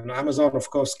example. And Amazon, of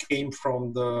course, came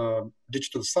from the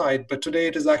digital side, but today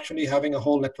it is actually having a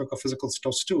whole network of physical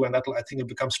stores too, and I think, will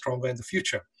become stronger in the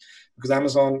future because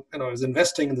Amazon, is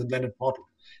investing in the blended model.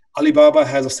 Alibaba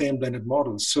has the same blended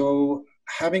model. So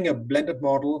having a blended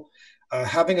model,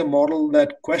 having a model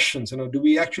that questions, do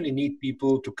we actually need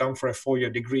people to come for a 4-year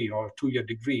degree or a 2-year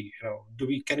degree?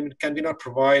 Can we not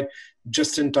provide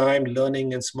just-in-time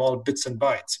learning in small bits and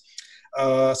bytes?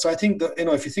 So I think that,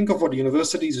 if you think of what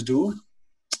universities do,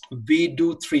 we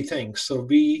do 3 things. So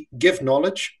we give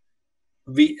knowledge,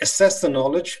 we assess the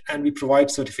knowledge, and we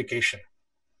provide certification.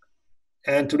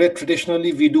 And today,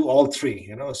 traditionally, we do all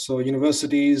 3. So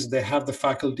universities, they have the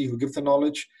faculty who give the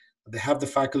knowledge, they have the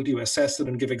faculty who assess it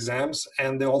and give exams,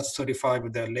 and they also certify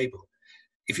with their label.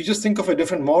 If you just think of a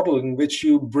different model in which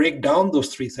you break down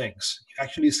those 3 things, you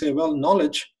actually say, well,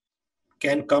 knowledge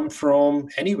can come from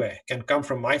anywhere, can come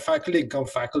from my faculty, can come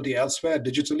from faculty elsewhere,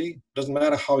 digitally, doesn't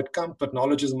matter how it comes, but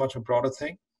knowledge is a much broader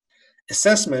thing.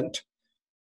 Assessment,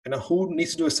 who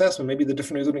needs to do assessment? Maybe the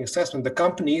different ways of doing assessment. The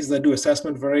companies that do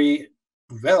assessment very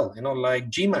well,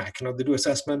 like GMAC, they do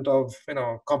assessment of,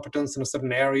 competence in a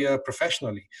certain area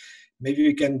professionally. Maybe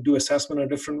we can do assessment in a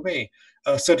different way.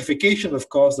 Certification, of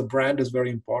course, the brand is very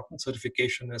important.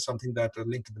 Certification is something that is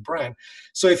linked to the brand.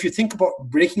 So if you think about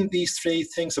breaking these 3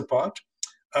 things apart,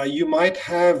 you might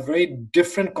have very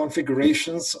different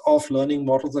configurations of learning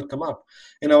models that come up.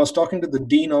 And I was talking to the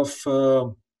dean of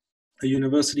a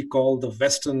university called the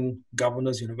Western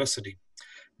Governors University,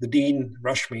 the dean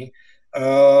Rashmi,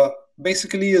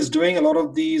 basically is doing a lot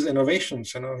of these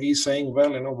innovations. He's saying,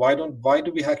 well, why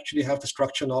do we actually have to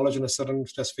structure knowledge in a certain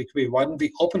specific way? Why don't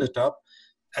we open it up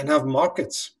and have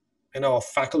markets,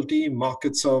 faculty,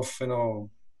 markets of,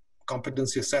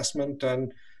 competency assessment,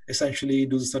 and essentially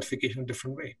do the certification in a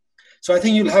different way. So I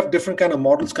think you'll have different kind of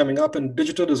models coming up, and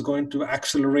digital is going to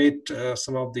accelerate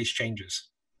some of these changes.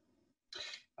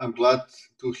 I'm glad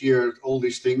to hear all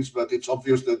these things, but it's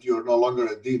obvious that you're no longer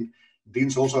a dean.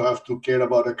 Deans also have to care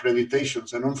about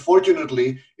accreditations. And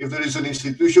unfortunately, if there is an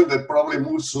institution that probably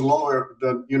moves slower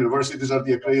than universities are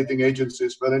the accrediting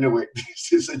agencies. But anyway,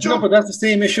 this is a job. No, but that's the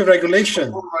same issue of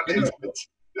regulation. No,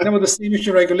 but the same issue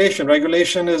of regulation.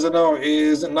 Regulation is now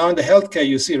in the healthcare,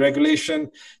 you see regulation.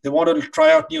 They want to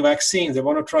try out new vaccines. They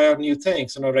want to try out new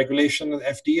things. Regulation,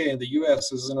 FDA in the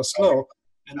US is slow.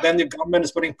 And then the government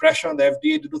is putting pressure on the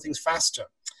FDA to do things faster.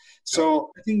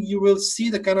 So I think you will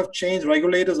see the kind of change.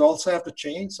 Regulators also have to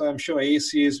change. So I'm sure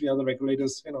AACs, the other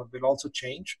regulators, will also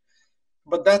change.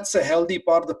 But that's a healthy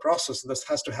part of the process. This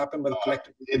has to happen by the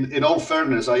collective. In all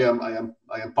fairness, I am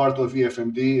part of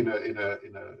EFMD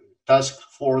in a task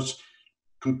force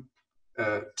to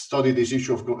study this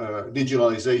issue of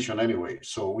digitalization anyway.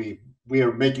 So we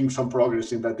are making some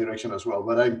progress in that direction as well.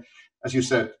 But as you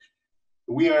said,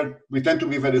 we tend to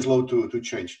be very slow to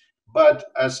change. But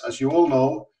as you all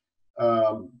know,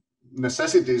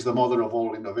 necessity is the mother of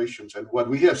all innovations. And what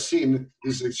we have seen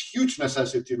is this huge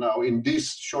necessity now in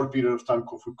this short period of time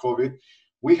for COVID.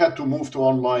 We had to move to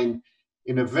online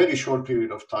in a very short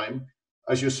period of time.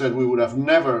 As you said, we would have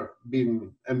never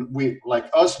been, and we, like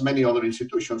us, many other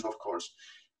institutions, of course.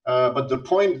 But the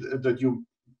point that you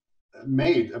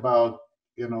made about,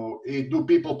 do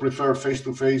people prefer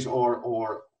face-to-face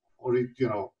or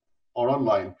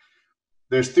online?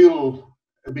 There's still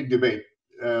a big debate.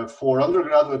 For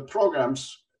undergraduate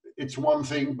programs, it's one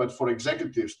thing, but for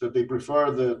executives, that they prefer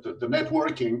the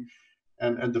networking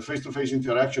and the face-to-face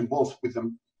interaction, both with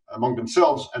them among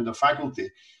themselves and the faculty,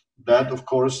 that of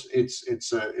course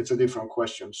it's a different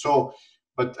question. So,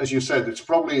 but as you said, it's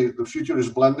probably the future is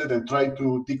blended, and try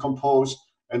to decompose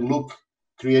and look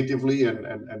creatively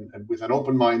and with an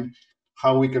open mind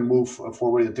how we can move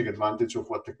forward and take advantage of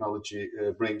what technology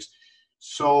brings.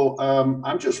 So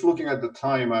I'm just looking at the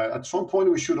time. At some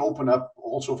point, we should open up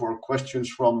also for questions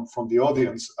from the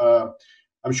audience.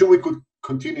 I'm sure we could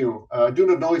continue. I do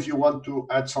not know if you want to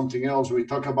add something else. We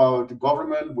talk about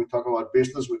government, we talk about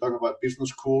business, we talk about business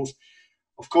schools.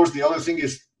 Of course, the other thing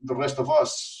is the rest of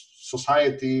us,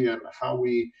 society, and how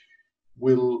we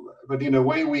will, but in a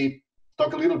way, we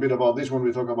talk a little bit about this when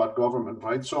we talk about government,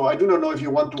 right? So I do not know if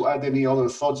you want to add any other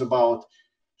thoughts about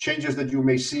changes that you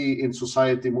may see in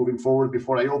society moving forward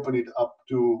before I open it up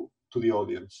to the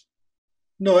audience.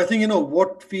 No, I think,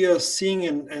 what we are seeing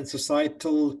in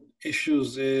societal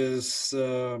issues is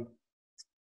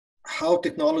how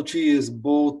technology is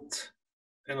both,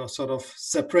 sort of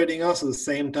separating us at the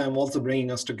same time also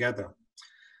bringing us together.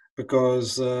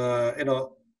 Because,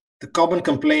 the common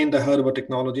complaint I heard about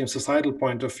technology and societal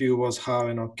point of view was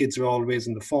how, kids were always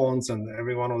in the phones and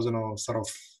everyone was, sort of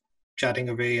chatting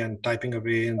away and typing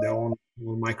away in their own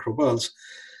micro worlds.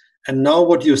 And now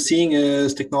what you're seeing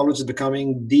is technology is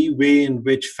becoming the way in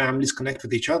which families connect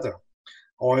with each other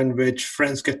or in which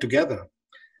friends get together.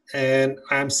 And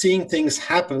I'm seeing things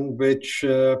happen which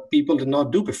people did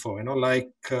not do before,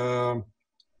 like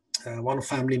one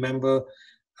family member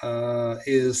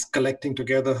is collecting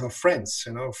together her friends,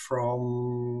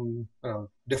 from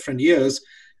different years.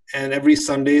 And every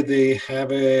Sunday they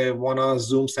have a 1-hour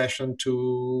Zoom session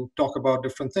to talk about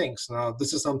different things. Now,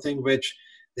 this is something which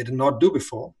they did not do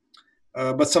before.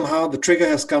 But somehow the trigger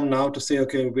has come now to say,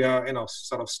 okay, we are,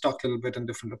 sort of stuck a little bit in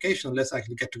different locations. Let's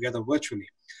actually get together virtually.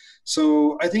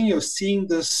 So I think you're seeing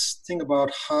this thing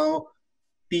about how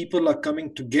people are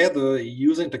coming together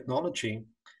using technology.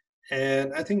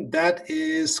 And I think that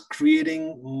is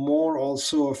creating more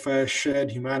also of a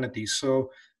shared humanity.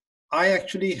 So I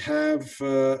actually have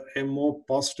a more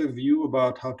positive view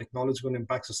about how technology is going to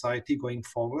impact society going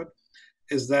forward.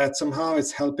 Is that somehow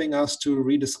it's helping us to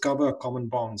rediscover our common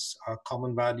bonds, our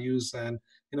common values. And,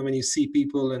 when you see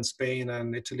people in Spain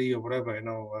and Italy or whatever,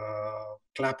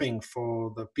 clapping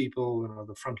for the people,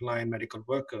 the frontline medical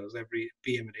workers every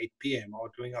PM at 8 PM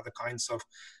or doing other kinds of,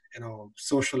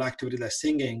 social activity like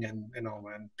singing and,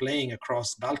 and playing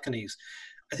across balconies.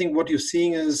 I think what you're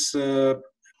seeing is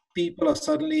people are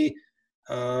suddenly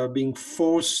being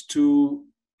forced to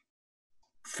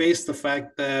face the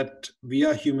fact that we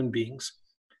are human beings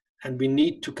and we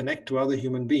need to connect to other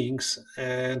human beings,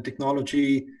 and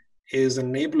technology is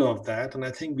an enabler of that. And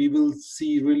I think we will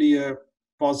see really a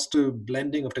positive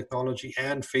blending of technology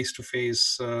and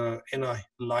face-to-face in our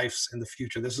lives in the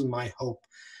future. This is my hope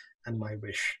and my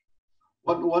wish.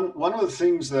 One of the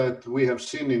things that we have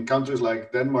seen in countries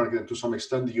like Denmark and to some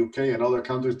extent the UK and other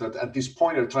countries that at this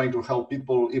point are trying to help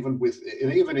people, even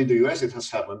in the US it has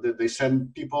happened, that they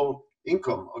send people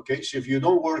income. Okay, so if you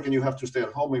don't work and you have to stay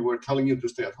at home and we're telling you to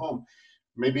stay at home,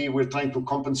 maybe we're trying to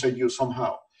compensate you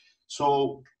somehow.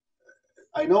 So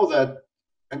I know that,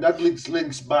 and that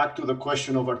links back to the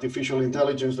question of artificial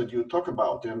intelligence that you talk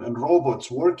about and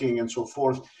robots working and so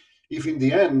forth. If in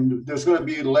the end there's going to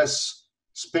be less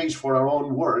space for our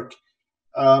own work,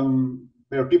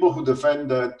 there are people who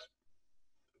defend that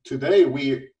today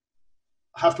we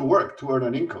have to work to earn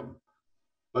an income.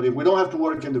 But if we don't have to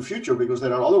work in the future because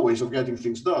there are other ways of getting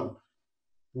things done,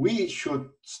 we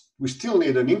still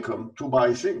need an income to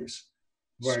buy things.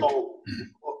 Right. So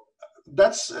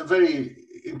that's a very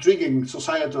intriguing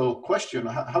societal question.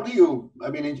 How do you,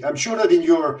 I'm sure that in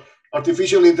your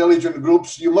artificial intelligence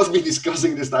groups, you must be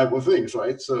discussing this type of things,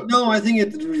 right? So no, I think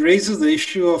it raises the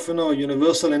issue of,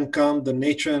 universal income, the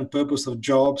nature and purpose of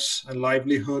jobs and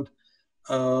livelihood.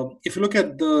 If you look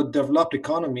at the developed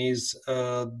economies,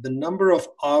 the number of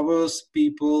hours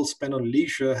people spend on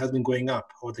leisure has been going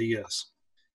up over the years.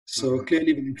 So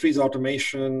clearly with increased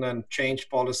automation and change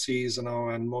policies,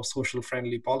 and more social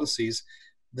friendly policies,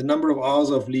 the number of hours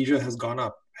of leisure has gone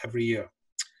up every year.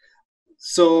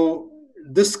 So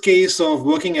this case of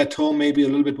working at home may be a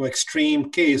little bit more extreme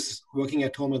case. Working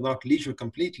at home is not leisure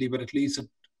completely, but at least it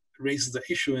raises the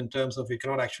issue in terms of you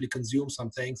cannot actually consume some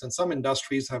things. And some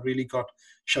industries have really got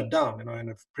shut down, in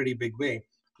a pretty big way,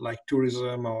 like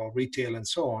tourism or retail and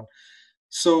so on.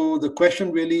 So the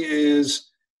question really is,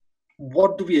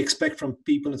 what do we expect from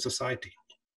people in society?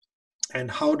 And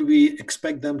how do we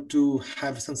expect them to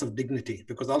have a sense of dignity?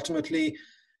 Because ultimately,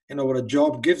 what a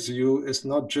job gives you is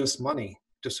not just money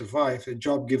to survive. A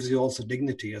job gives you also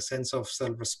dignity, a sense of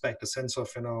self-respect, a sense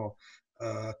of,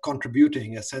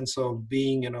 contributing, a sense of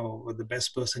being, the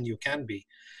best person you can be.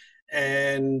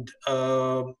 And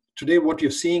today what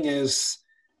you're seeing is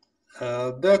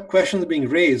there are questions being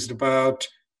raised about,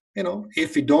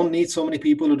 if we don't need so many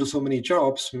people to do so many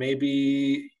jobs,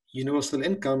 maybe universal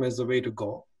income is the way to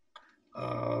go.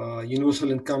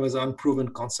 Universal income is an unproven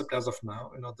concept as of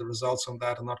now. The results on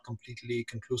that are not completely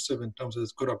conclusive in terms of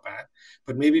it's good or bad,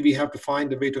 but maybe we have to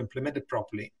find a way to implement it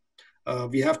properly.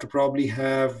 We have to probably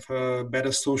have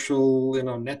better social,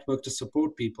 network to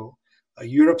support people.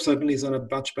 Europe certainly has done a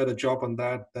much better job on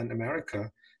that than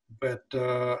America, but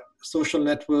social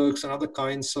networks and other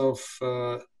kinds of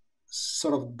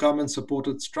sort of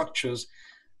government-supported structures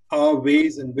are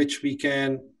ways in which we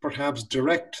can perhaps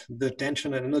direct the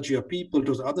attention and energy of people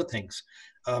to other things,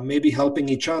 maybe helping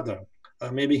each other,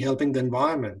 maybe helping the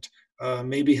environment,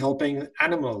 maybe helping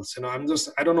animals.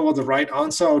 I don't know what the right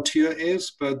answer out here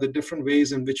is, but the different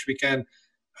ways in which we can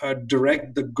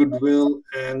direct the goodwill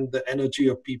and the energy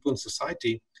of people in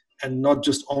society, and not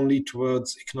just only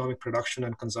towards economic production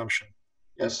and consumption.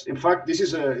 Yes, in fact, this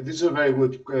is a very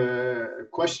good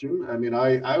question. I mean,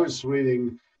 I was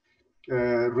reading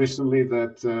recently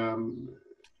that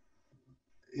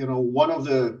one of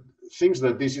the things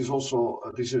that this is also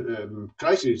this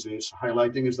crisis is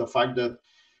highlighting is the fact that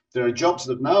there are jobs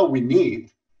that now we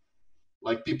need,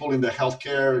 like people in the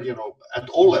healthcare, at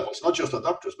all levels, not just the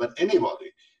doctors, but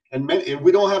anybody. And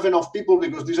we don't have enough people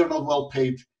because these are not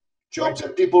well-paid jobs,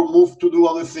 and people move to do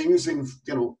other things in,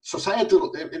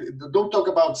 societal. Don't talk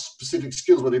about specific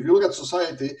skills, but if you look at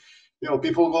society,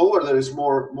 people go where there is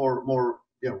more,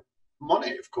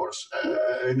 money, of course,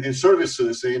 in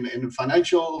services, in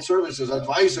financial services,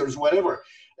 advisors, whatever,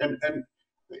 and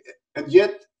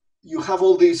yet you have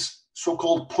all these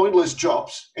so-called pointless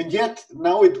jobs, and yet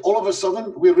now all of a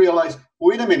sudden we realize,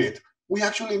 wait a minute, we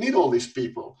actually need all these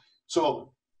people.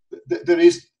 So there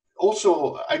is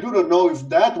also, I do not know if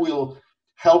that will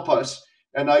help us,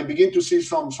 and I begin to see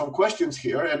some questions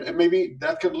here, and maybe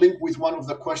that can link with one of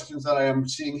the questions that I am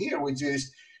seeing here, which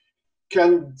is,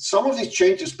 can some of these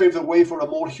changes pave the way for a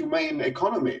more humane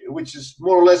economy, which is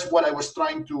more or less what I was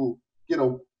trying to,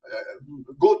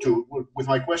 go to with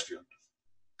my question.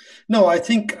 No, I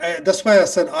think that's why I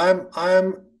said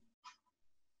I'm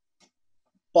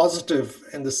positive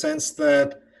in the sense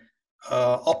that,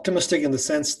 optimistic in the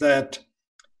sense that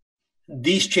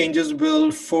these changes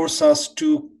will force us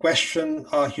to question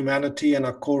our humanity and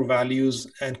our core values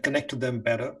and connect to them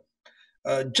better.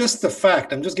 Just the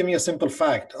fact, I'm just giving a simple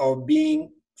fact of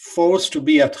being forced to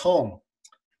be at home,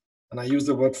 and I use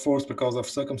the word forced because of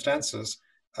circumstances,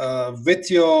 with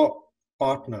your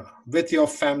partner, with your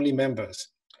family members,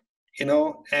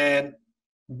 and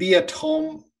be at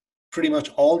home pretty much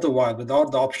all the while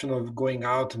without the option of going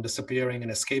out and disappearing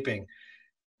and escaping,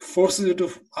 forces you to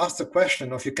ask the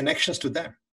question of your connections to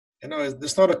them.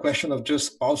 It's not a question of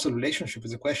just spousal relationship.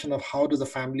 It's a question of how does the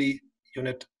family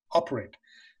unit operate?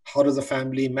 How does the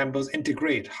family members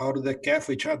integrate? How do they care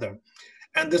for each other?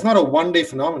 And there's not a one-day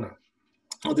phenomenon.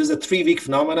 There's a 3-week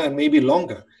phenomenon and maybe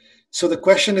longer. So the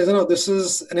question is, this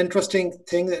is an interesting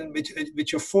thing in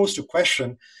which you're forced to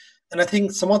question. And I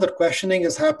think some of that questioning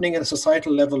is happening at a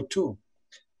societal level too.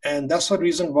 And that's the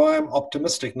reason why I'm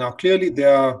optimistic. Now, clearly,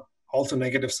 there are also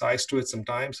negative sides to it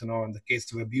sometimes. In the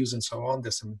case of abuse and so on,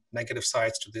 there's some negative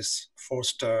sides to this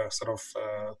forced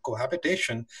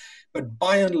cohabitation. But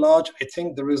by and large, I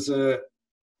think there is a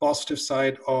positive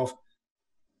side of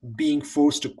being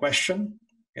forced to question,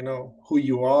 who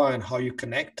you are and how you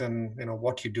connect and,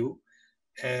 what you do,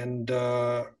 and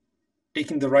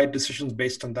taking the right decisions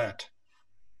based on that.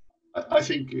 I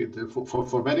think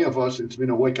for many of us, it's been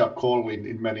a wake-up call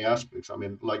in many aspects. I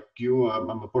mean, like you, I'm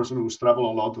a person who's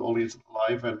traveled a lot all his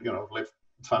life and, left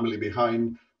family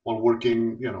behind while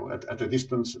working, at a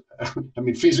distance. I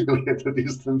mean, physically at a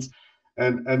distance.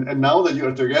 And now that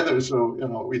you're together, so,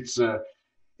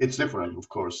 it's different, of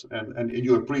course. And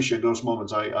you appreciate those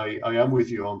moments. I am with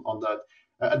you on that.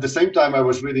 At the same time, I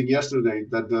was reading yesterday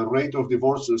that the rate of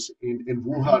divorces in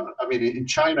Wuhan, I mean, in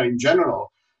China in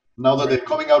general, now that they're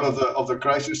coming out of the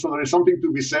crisis, so there is something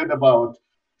to be said about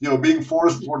being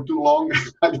forced for too long.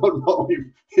 I don't know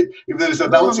if there is a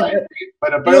downside,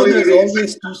 but apparently there's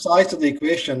always two sides to the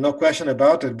equation, no question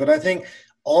about it. But I think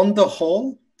on the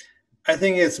whole, I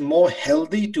think it's more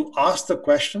healthy to ask the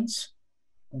questions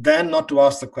than not to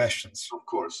ask the questions. Of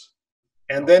course.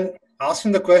 And then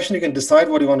asking the question, you can decide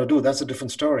what you want to do. That's a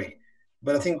different story.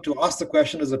 But I think to ask the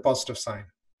question is a positive sign.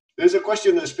 There's a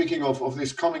question, speaking of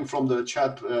this, coming from the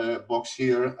chat box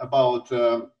here about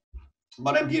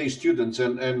MBA students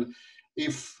and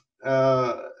if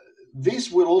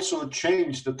this will also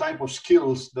change the type of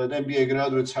skills that MBA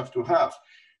graduates have to have.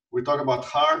 We talk about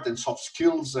hard and soft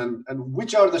skills and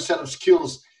which are the set of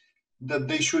skills that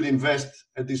they should invest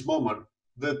at this moment.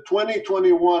 The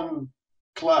 2021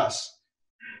 class,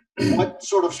 what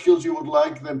sort of skills you would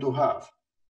like them to have?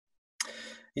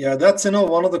 Yeah, that's,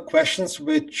 one of the questions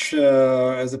which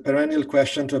is a perennial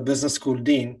question to a business school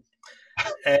dean.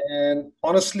 And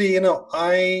honestly,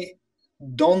 I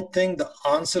don't think the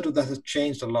answer to that has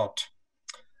changed a lot.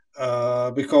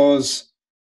 because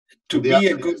to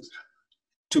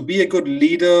be a good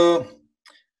leader,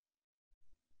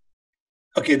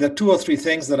 okay, there are 2 or 3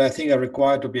 things that I think are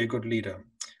required to be a good leader.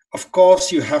 Of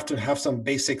course, you have to have some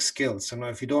basic skills.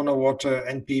 If you don't know what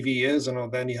NPV is,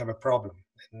 then you have a problem.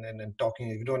 And talking,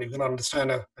 if you cannot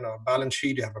understand a balance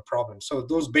sheet, you have a problem. So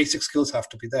those basic skills have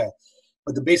to be there.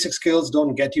 But the basic skills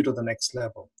don't get you to the next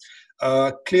level.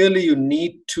 Clearly, you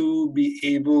need to be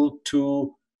able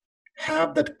to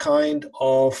have that kind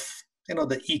of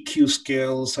the EQ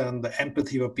skills and the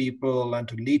empathy for people and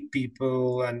to lead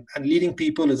people, and leading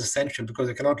people is essential, because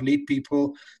you cannot lead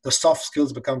people, the soft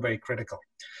skills become very critical.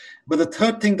 But the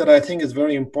third thing that I think is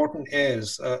very important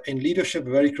is in leadership,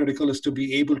 very critical, is to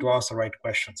be able to ask the right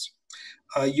questions.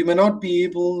 You may not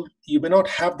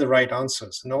have the right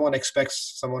answers. No one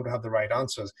expects someone to have the right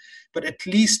answers, but at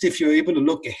least if you're able to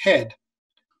look ahead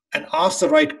and ask the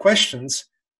right questions,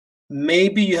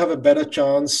 maybe you have a better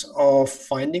chance of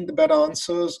finding the better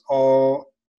answers or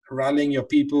rallying your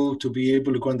people to be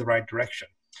able to go in the right direction.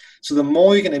 So the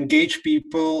more you can engage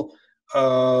people,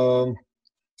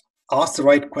 ask the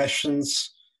right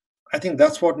questions, I think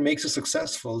that's what makes it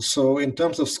successful. So in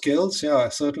terms of skills, yeah,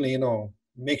 certainly,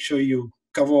 make sure you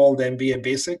cover all the MBA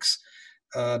basics,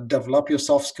 develop your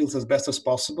soft skills as best as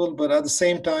possible, but at the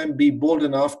same time, be bold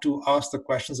enough to ask the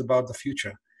questions about the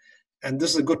future. And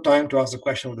this is a good time to ask the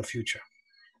question of the future.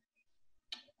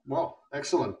 Well,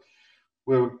 excellent.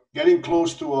 We're getting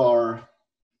close to our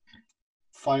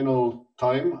final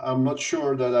time. I'm not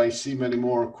sure that I see many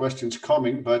more questions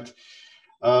coming, but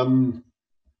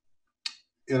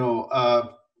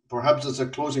perhaps as a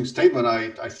closing statement,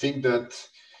 I think that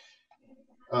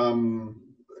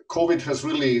COVID has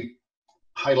really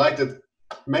highlighted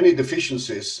many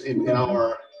deficiencies in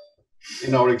our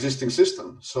existing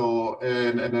system. So,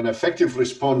 and an effective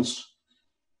response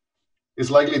is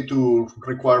likely to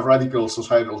require radical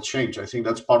societal change. I think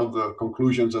that's part of the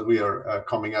conclusions that we are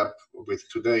coming up with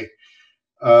today.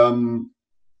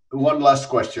 One last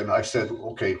question. I said,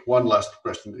 okay, one last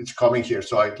question. It's coming here.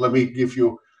 So let me give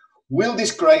you, will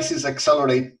this crisis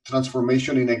accelerate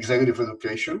transformation in executive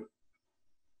education?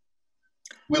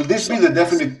 Will this be the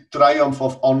definite triumph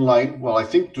of online? Well, I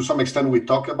think to some extent we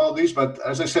talked about this, but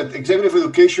as I said, executive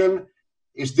education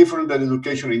is different than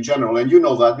education in general. And you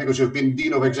know that because you've been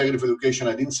Dean of Executive Education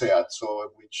at INSEAD, so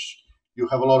which you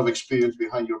have a lot of experience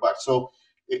behind your back. So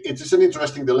it is an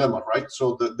interesting dilemma, right?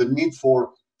 So the need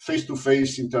for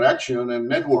face-to-face interaction and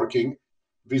networking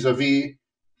vis-a-vis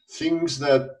things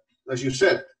that, as you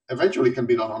said, eventually can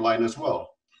be done online as well.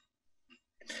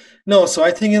 No, so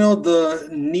I think, the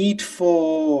need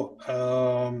for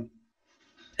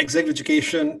executive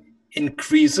education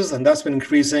increases, and that's been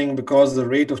increasing because the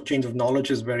rate of change of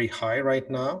knowledge is very high right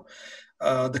now.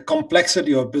 The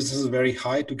complexity of business is very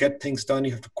high. To get things done, you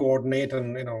have to coordinate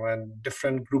and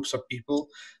different groups of people,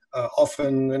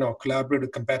 often collaborate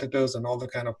with competitors and all the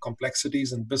kind of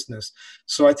complexities in business.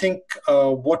 So I think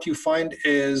what you find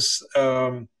is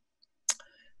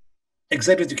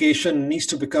executive education needs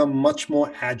to become much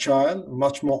more agile,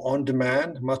 much more on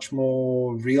demand, much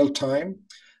more real time,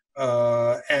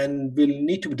 and will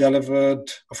need to be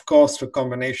delivered, of course, through a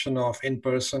combination of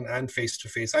in-person and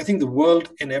face-to-face. I think the world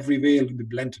in every way will be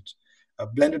blended.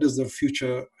 Blended is the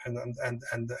future and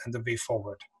the way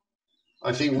forward.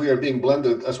 I think we are being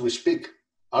blended as we speak,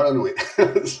 aren't we?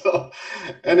 So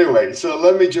anyway, so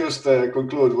let me just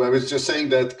conclude. I was just saying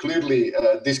that clearly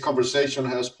this conversation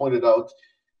has pointed out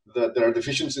that there are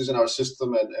deficiencies in our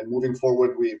system, and moving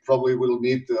forward, we probably will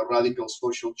need radical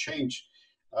social change.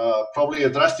 Probably a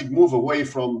drastic move away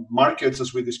from markets,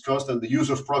 as we discussed, and the use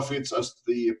of profits as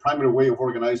the primary way of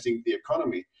organizing the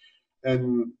economy.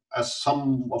 And as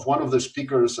one of the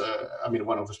speakers,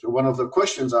 one of the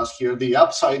questions asked here, the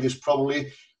upside is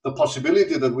probably the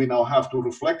possibility that we now have to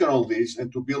reflect on all this and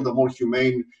to build a more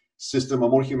humane system, a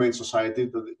more humane society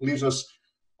that leaves us,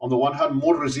 on the one hand,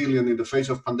 more resilient in the face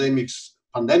of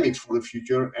pandemics for the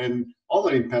future and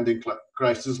other impending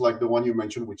crises like the one you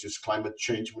mentioned, which is climate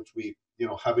change, which we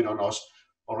have it on us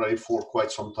already for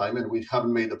quite some time, and we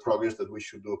haven't made the progress that we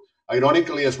should do.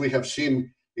 Ironically, as we have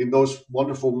seen in those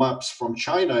wonderful maps from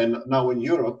China and now in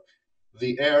Europe,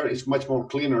 the air is much more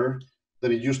cleaner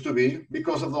than it used to be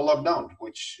because of the lockdown,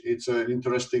 which it's an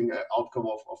interesting outcome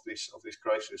of this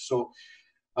crisis. So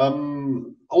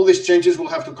all these changes will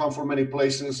have to come from many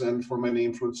places and for many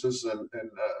influences, and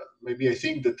maybe I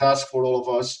think the task for all of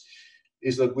us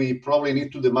is that we probably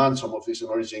need to demand some of these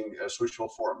emerging social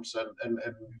forms, and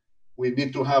we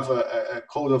need to have a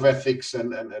code of ethics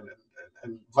and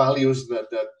values that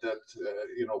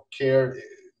care,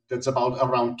 that's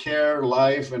around care,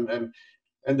 life, and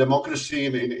and democracy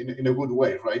in a good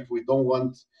way, right? We don't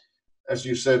want, as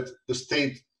you said, the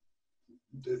state.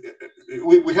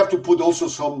 We have to put also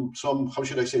some how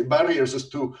should I say, barriers as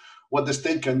to what the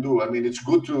state can do. I mean, it's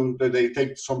good that they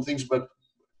take some things, but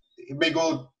it may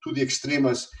go to the extreme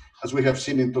as we have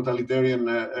seen in totalitarian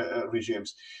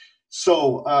regimes.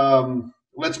 So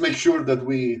let's make sure that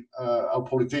our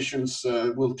politicians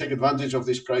will take advantage of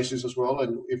this crisis as well.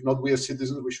 And if not, we as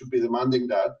citizens, we should be demanding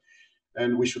that.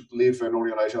 And we should live and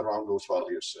organize around those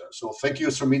values. So thank you,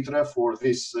 Soumitra, for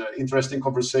this interesting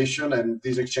conversation and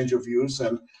this exchange of views.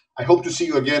 And I hope to see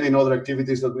you again in other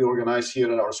activities that we organize here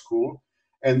at our school.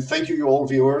 And thank you all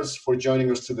viewers for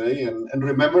joining us today. And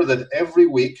remember that every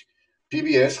week,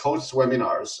 PBS hosts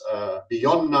webinars,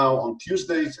 Beyond Now on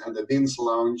Tuesdays and the Dean's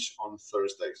Lounge on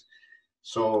Thursdays.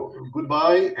 So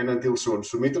goodbye and until soon.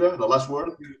 Soumitra, the last word.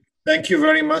 Thank you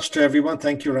very much to everyone.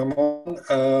 Thank you, Ramon.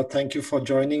 Thank you for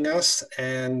joining us,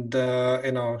 and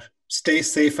stay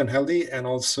safe and healthy, and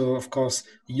also, of course,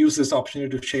 use this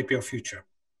opportunity to shape your future.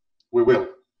 We will.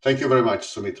 Thank you very much,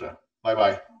 Soumitra.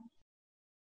 Bye-bye.